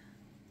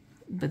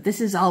 But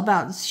this is all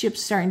about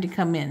ships starting to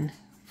come in.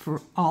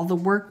 For all the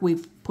work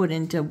we've put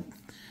into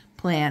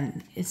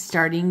plan, it's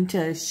starting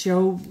to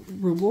show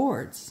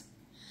rewards.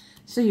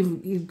 So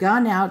you've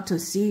gone out to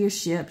see your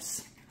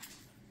ships.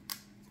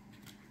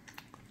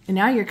 And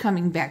now you're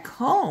coming back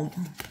home.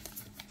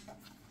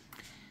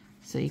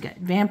 So you got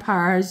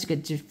vampires, you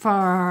got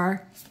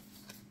Jafar,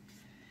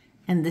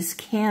 and this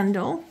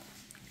candle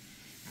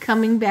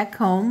coming back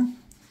home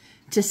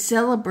to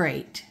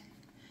celebrate.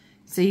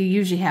 So you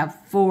usually have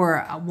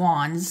 4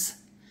 wands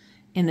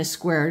in a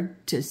square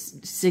to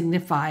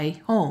signify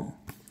home.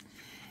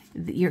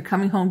 You're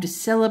coming home to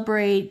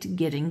celebrate,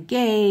 get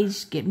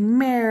engaged, get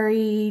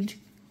married.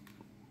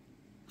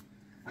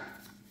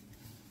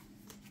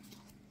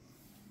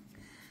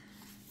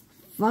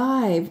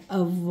 Five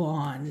of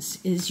Wands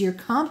is your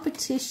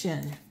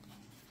competition.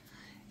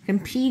 You're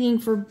competing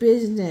for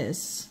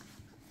business.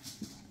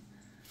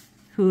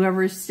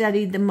 Whoever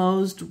studied the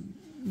most,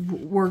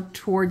 worked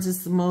towards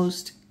this the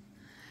most,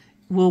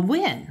 will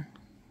win.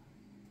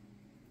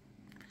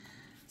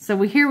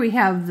 So here we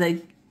have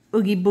the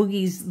Oogie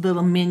Boogie's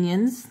little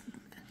minions,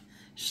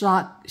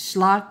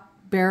 Schlock,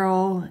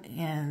 Barrel,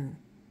 and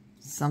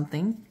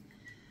something.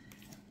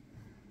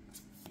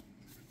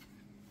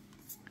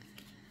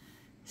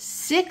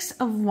 6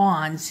 of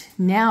Wands.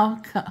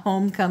 Now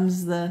home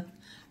comes the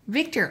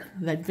Victor.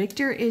 The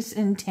Victor is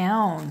in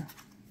town.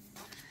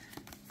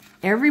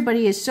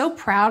 Everybody is so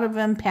proud of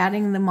him,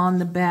 patting them on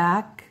the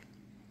back.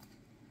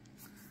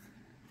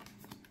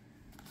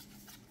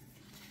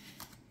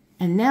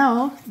 And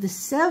now the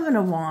 7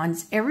 of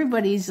Wands.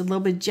 Everybody's a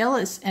little bit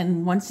jealous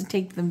and wants to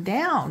take them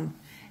down.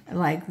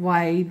 Like,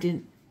 why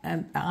didn't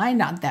I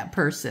not that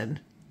person?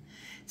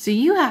 So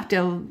you have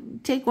to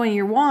take one of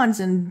your wands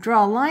and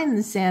draw a line in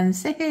the sand and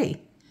say,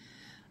 hey,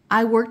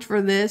 I worked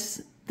for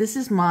this. This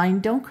is mine.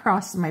 Don't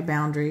cross my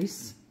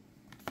boundaries.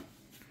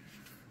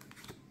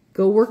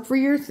 Go work for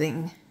your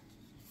thing.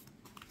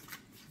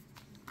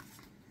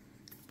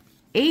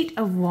 8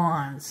 of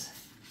Wands.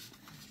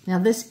 Now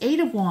this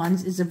 8 of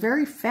Wands is a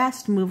very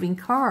fast-moving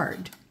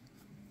card.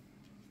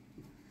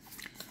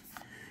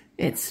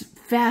 It's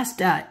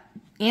fast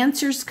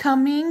answers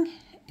coming,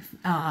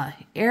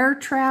 air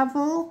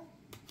travel.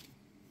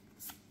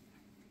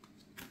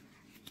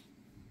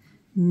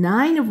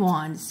 9 of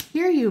Wands.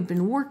 Here you've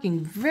been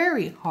working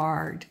very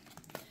hard.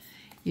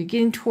 You're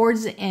getting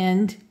towards the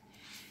end,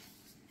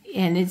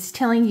 and it's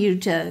telling you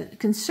to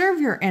conserve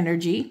your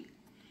energy.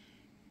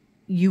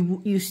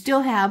 You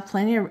still have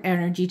plenty of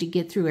energy to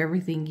get through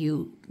everything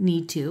you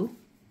need to.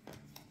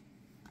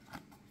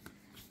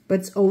 But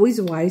it's always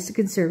wise to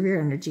conserve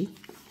your energy.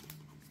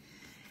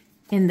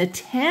 In the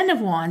 10 of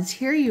Wands,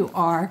 here you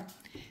are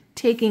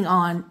taking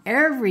on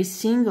every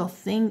single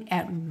thing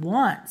at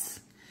once.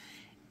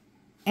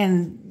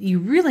 And you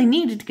really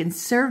needed to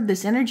conserve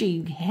this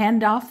energy,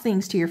 hand off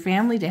things to your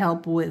family to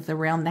help with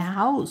around the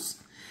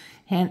house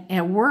and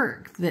at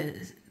work,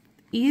 the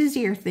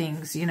easier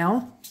things, you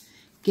know,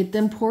 get the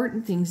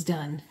important things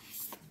done.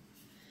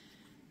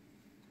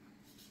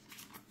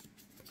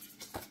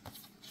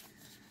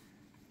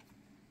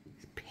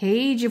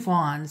 Page of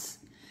Wands.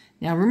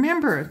 Now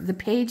remember, the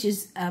page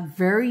is a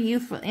very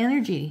youthful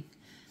energy.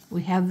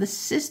 We have the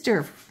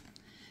sister,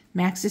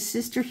 Max's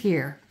sister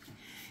here.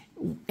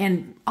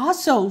 And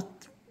also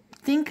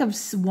think of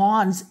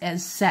wands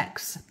as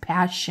sex,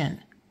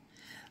 passion,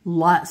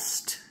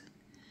 lust.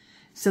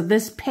 So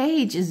this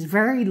page is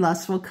very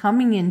lustful,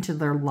 coming into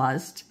their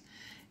lust,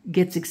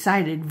 gets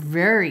excited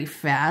very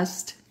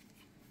fast.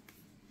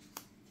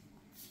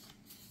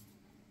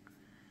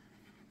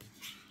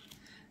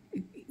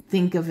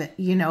 Think of it,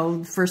 you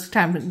know, first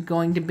time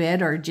going to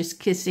bed or just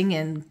kissing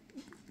and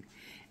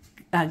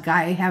a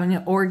guy having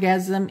an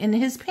orgasm in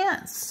his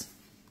pants.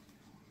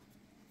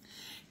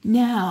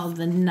 Now,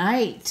 the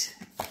Knight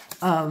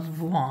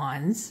of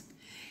Wands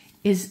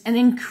is an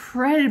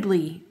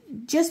incredibly,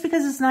 just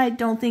because it's Knight,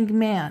 don't think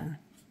man.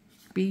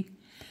 Be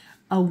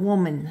a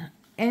woman,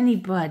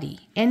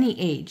 anybody, any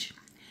age.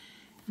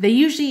 They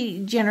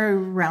usually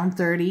generate around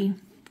 30,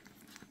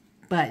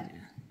 but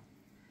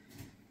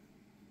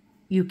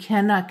you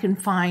cannot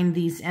confine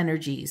these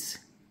energies,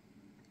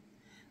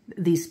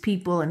 these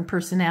people and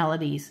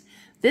personalities.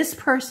 This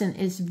person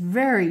is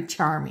very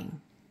charming.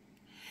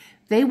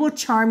 They will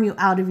charm you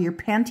out of your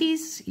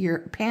panties, your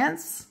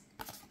pants.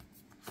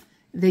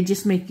 They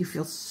just make you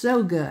feel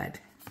so good.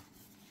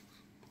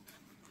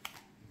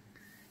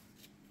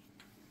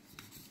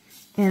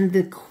 And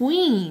the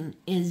Queen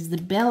is the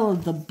belle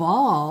of the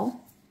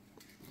ball.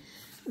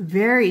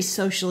 Very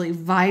socially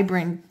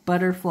vibrant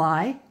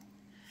butterfly.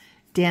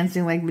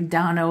 Dancing like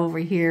Madonna over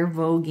here,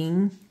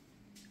 voguing.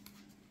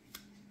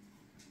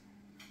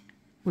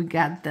 We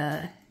got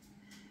the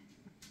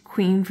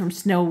Queen from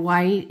Snow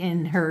White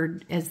and her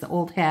as the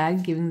old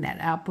hag giving that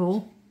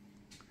apple.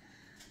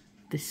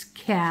 This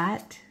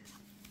cat.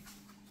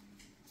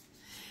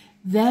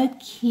 The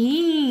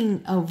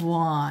King of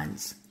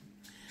Wands.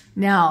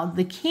 Now,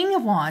 the King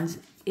of Wands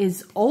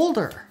is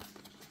older.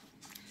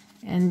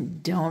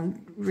 And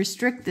don't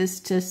restrict this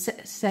to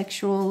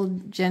sexual,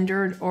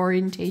 gender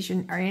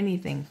orientation or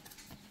anything.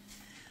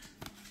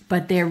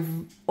 But they're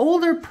an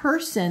older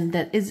person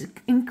that is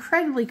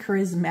incredibly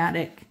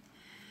charismatic.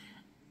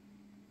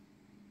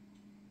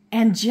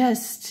 And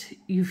just,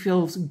 you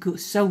feel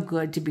so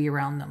good to be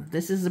around them.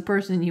 This is the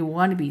person you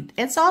want to be.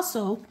 It's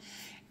also,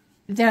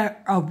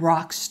 they're a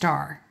rock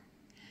star.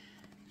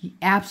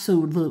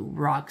 Absolute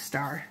rock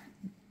star.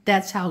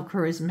 That's how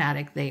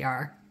charismatic they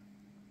are.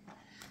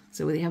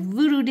 So we have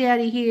Voodoo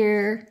Daddy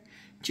here,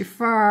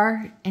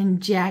 Jafar, and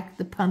Jack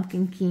the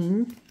Pumpkin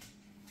King.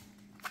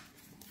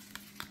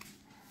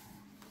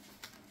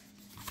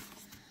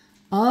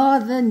 Oh,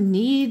 the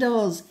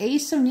Needles.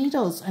 Ace of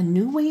Needles. A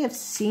new way of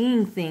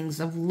seeing things,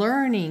 of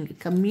learning,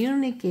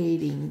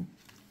 communicating.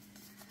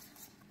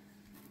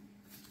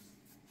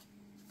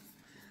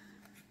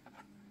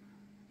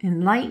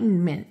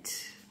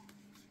 Enlightenment.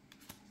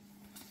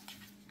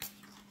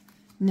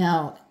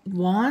 Now,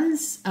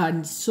 wands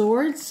and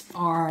swords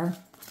are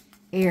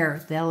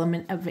air, the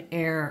element of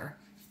air.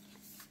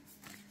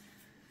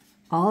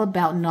 All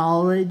about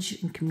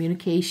knowledge and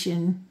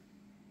communication.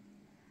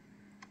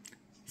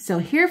 So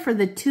here for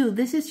the 2,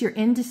 this is your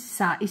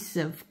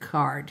indecisive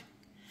card.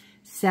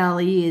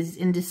 Sally is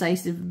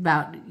indecisive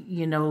about,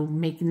 you know,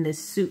 making this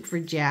suit for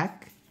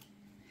Jack.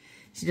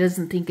 She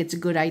doesn't think it's a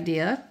good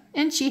idea,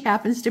 and she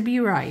happens to be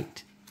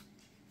right.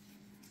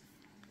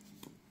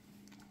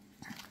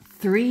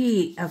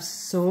 3 of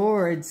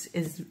Swords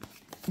is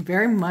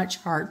very much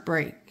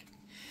heartbreak.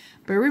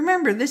 But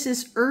remember, this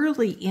is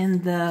early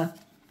in the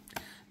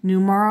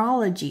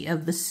numerology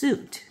of the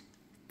suit.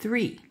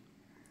 3.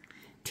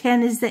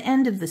 10 is the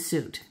end of the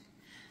suit.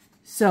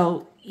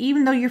 So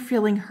even though you're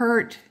feeling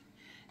hurt,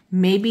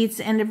 maybe it's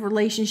the end of a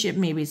relationship,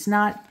 maybe it's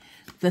not.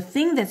 The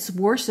thing that's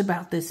worse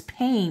about this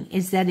pain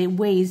is that it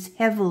weighs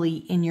heavily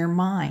in your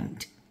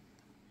mind.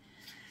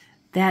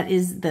 That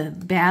is the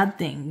bad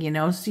thing, you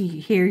know. See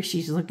here,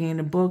 she's looking in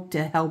a book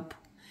to help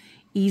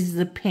ease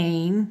the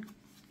pain,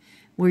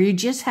 where you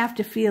just have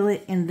to feel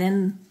it and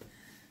then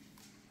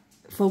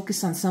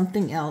focus on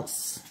something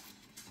else.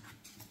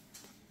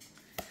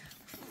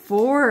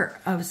 4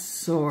 of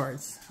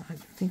Swords. I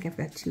think I've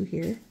got 2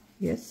 here.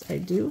 Yes, I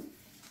do.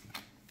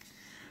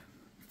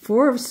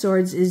 4 of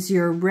Swords is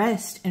your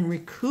rest and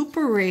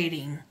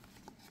recuperating.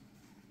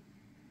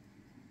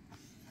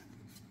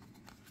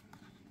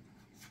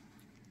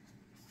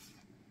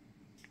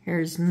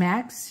 Here's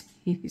Max.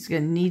 He's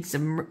going to need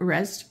some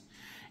rest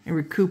and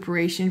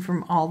recuperation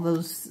from all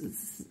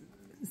those,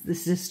 the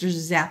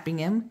sisters zapping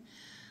him.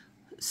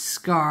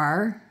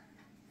 Scar.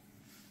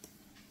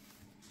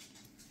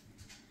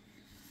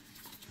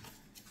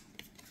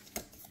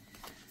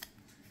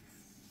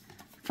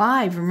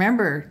 5,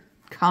 remember,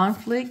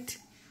 conflict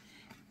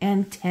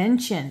and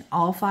tension.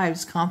 All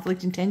 5s,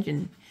 conflict and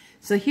tension.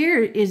 So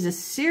here is a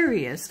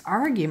serious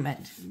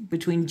argument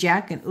between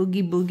Jack and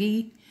Oogie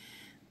Boogie.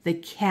 The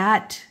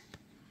cat,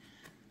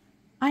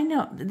 I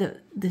know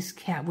this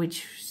cat,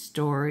 which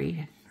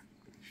story?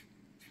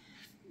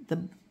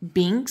 The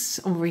Binks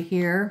over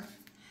here.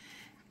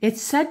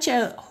 It's such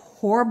a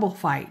horrible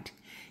fight.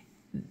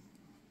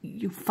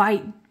 You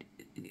fight,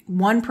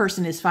 one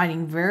person is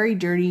fighting very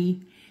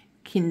dirty,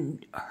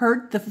 can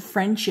hurt the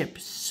friendship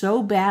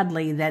so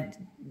badly that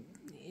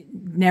it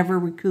never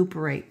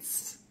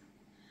recuperates.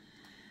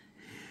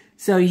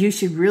 So you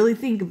should really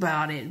think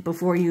about it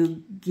before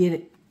you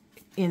get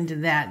into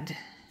that.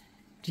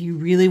 Do you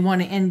really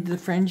want to end the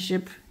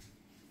friendship?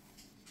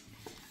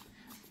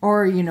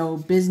 Or, you know,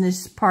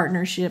 business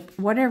partnership,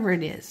 whatever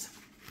it is.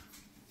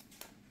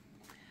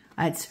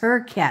 It's her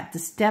cat, the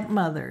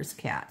stepmother's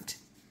cat.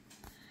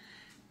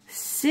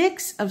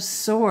 6 of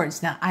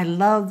Swords. Now, I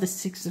love the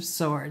 6 of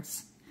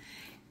Swords.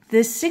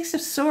 The 6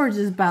 of Swords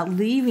is about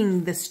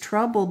leaving this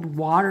troubled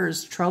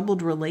waters,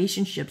 troubled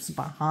relationships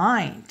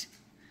behind.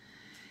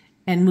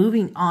 And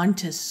moving on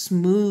to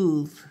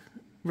smooth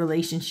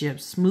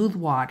relationships, smooth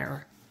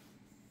water.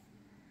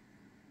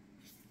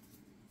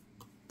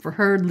 For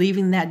her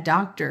leaving that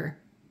doctor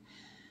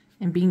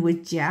and being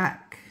with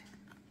Jack.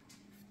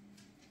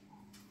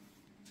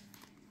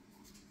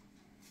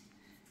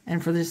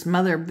 And for this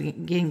mother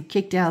getting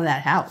kicked out of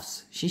that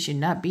house. She should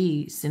not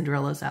be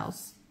Cinderella's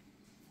house.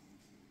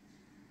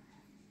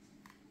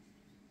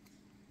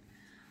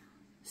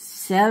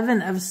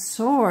 7 of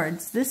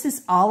Swords. This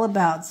is all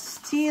about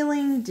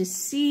stealing,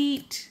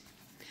 deceit,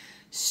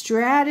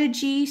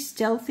 strategy,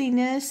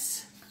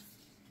 stealthiness.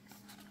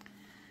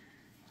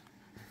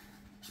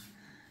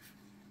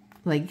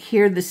 Like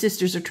here, the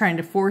sisters are trying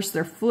to force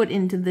their foot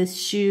into this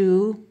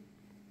shoe.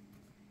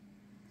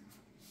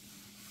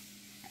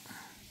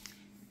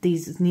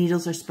 These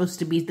needles are supposed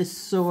to be the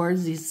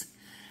swords. These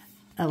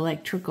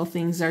electrical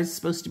things are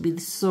supposed to be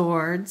the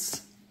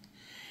swords.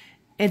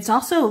 It's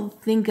also,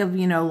 think of,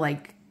 you know,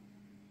 like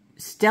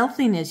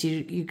stealthiness.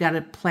 You got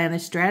to plan a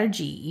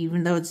strategy,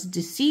 even though it's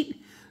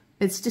deceit.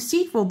 It's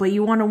deceitful, but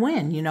you want to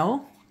win, you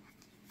know.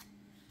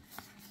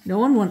 No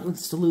one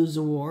wants to lose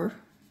a war.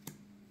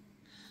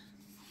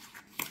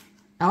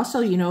 Also,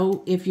 you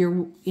know, if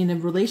you're in a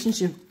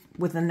relationship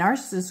with a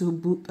narcissist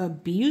who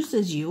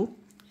abuses you,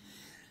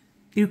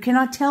 you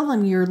cannot tell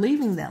them you're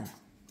leaving them.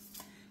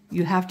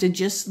 You have to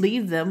just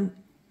leave them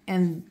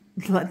and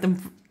let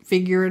them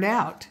figure it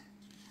out.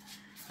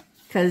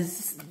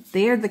 Because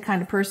they are the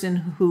kind of person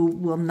who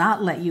will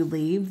not let you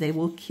leave. They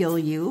will kill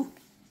you.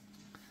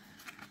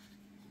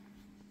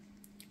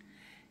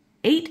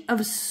 8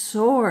 of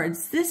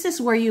Swords. This is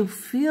where you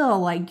feel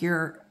like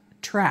you're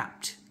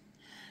trapped.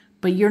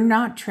 But you're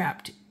not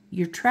trapped.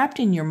 You're trapped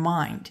in your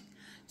mind.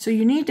 So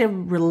you need to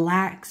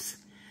relax,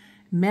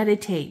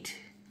 meditate.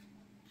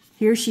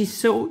 Here she's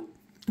sewing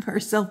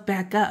herself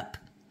back up,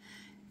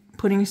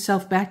 putting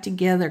herself back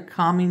together,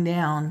 calming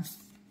down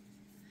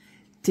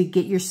to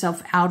get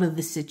yourself out of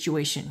the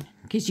situation.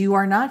 Because you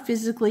are not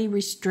physically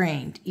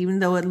restrained. Even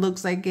though it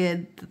looks like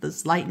it,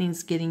 this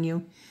lightning's getting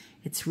you,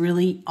 it's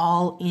really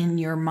all in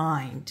your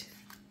mind.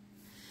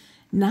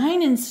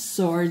 9 of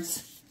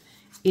Swords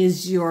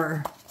is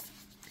your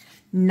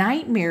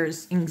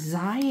nightmares,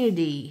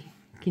 anxiety,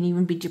 can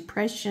even be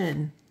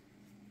depression.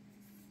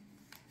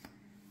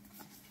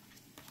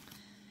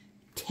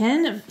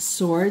 10 of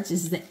Swords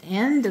is the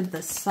end of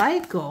the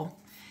cycle,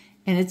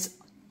 and it's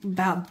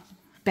about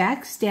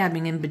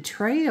backstabbing and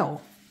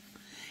betrayal.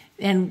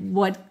 And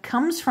what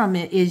comes from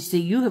it is that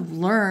you have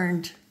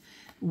learned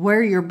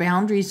where your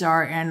boundaries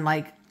are, and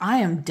like, I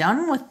am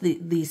done with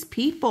these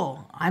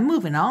people. I'm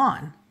moving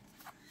on.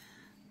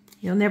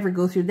 You'll never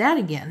go through that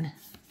again.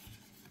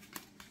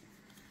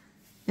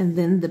 And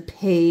then the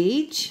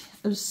Page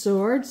of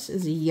Swords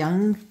is a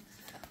young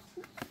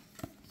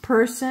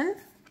person,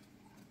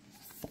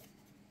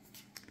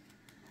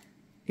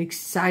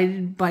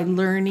 excited by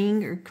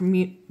learning or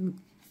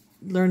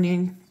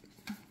learning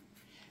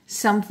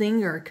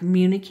something or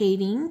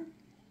communicating.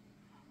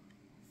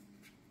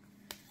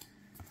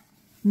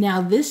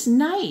 Now this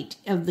Knight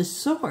of the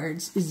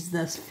Swords is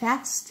the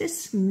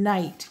fastest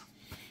knight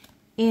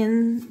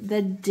in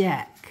the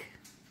deck.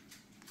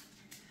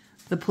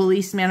 The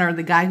policeman, or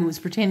the guy who was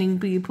pretending to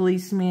be a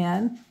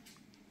policeman.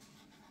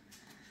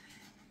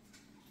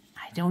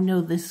 I don't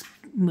know this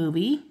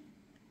movie.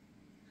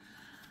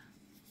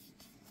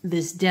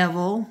 This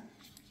Devil.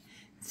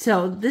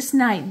 So this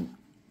Knight,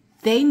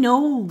 they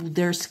know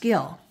their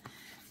skill.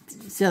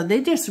 So they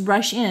just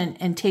rush in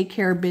and take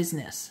care of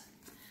business.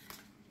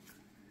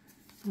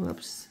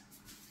 Whoops.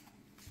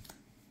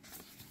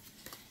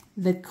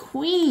 The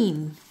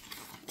Queen,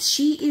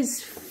 she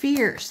is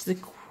fierce. The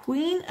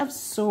Queen of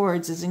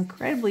Swords is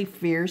incredibly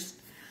fierce,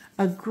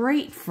 a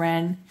great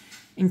friend,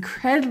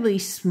 incredibly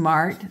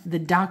smart, the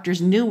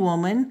doctor's new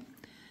woman,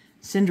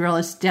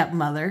 Cinderella's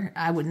stepmother.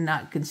 I would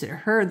not consider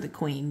her the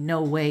queen.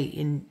 No way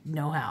in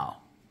no how.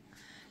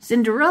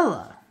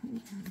 Cinderella.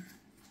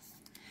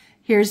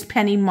 Here's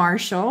Penny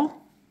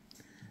Marshall,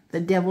 the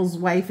devil's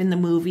wife in the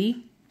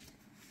movie.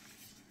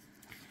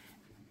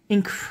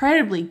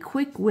 Incredibly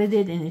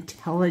quick-witted and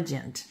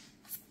intelligent.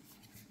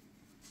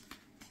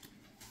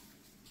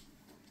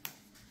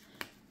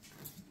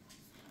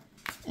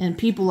 And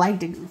people like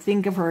to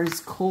think of her as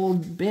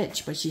cold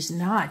bitch, but she's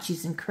not.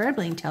 She's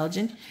incredibly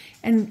intelligent.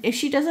 And if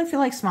she doesn't feel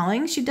like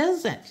smiling, she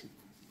doesn't.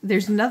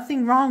 There's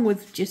nothing wrong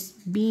with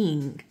just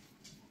being.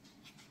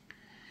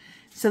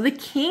 So the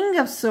King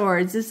of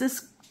Swords is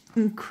this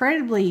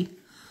incredibly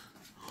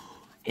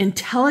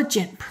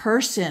intelligent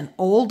person,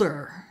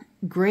 older,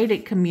 great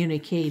at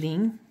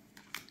communicating,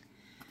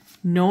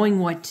 knowing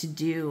what to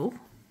do.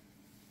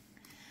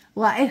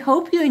 Well, I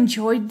hope you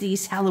enjoyed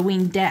these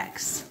Halloween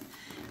decks.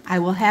 I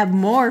will have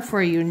more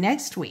for you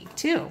next week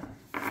too.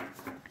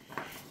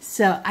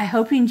 So I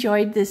hope you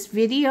enjoyed this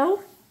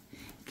video.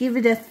 Give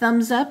it a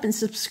thumbs up and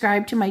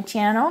subscribe to my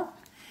channel.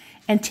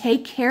 And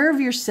take care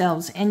of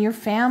yourselves and your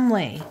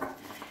family.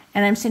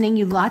 And I'm sending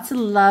you lots of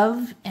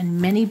love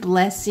and many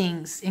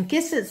blessings and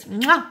kisses.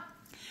 Mwah!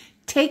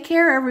 Take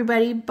care,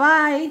 everybody.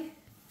 Bye.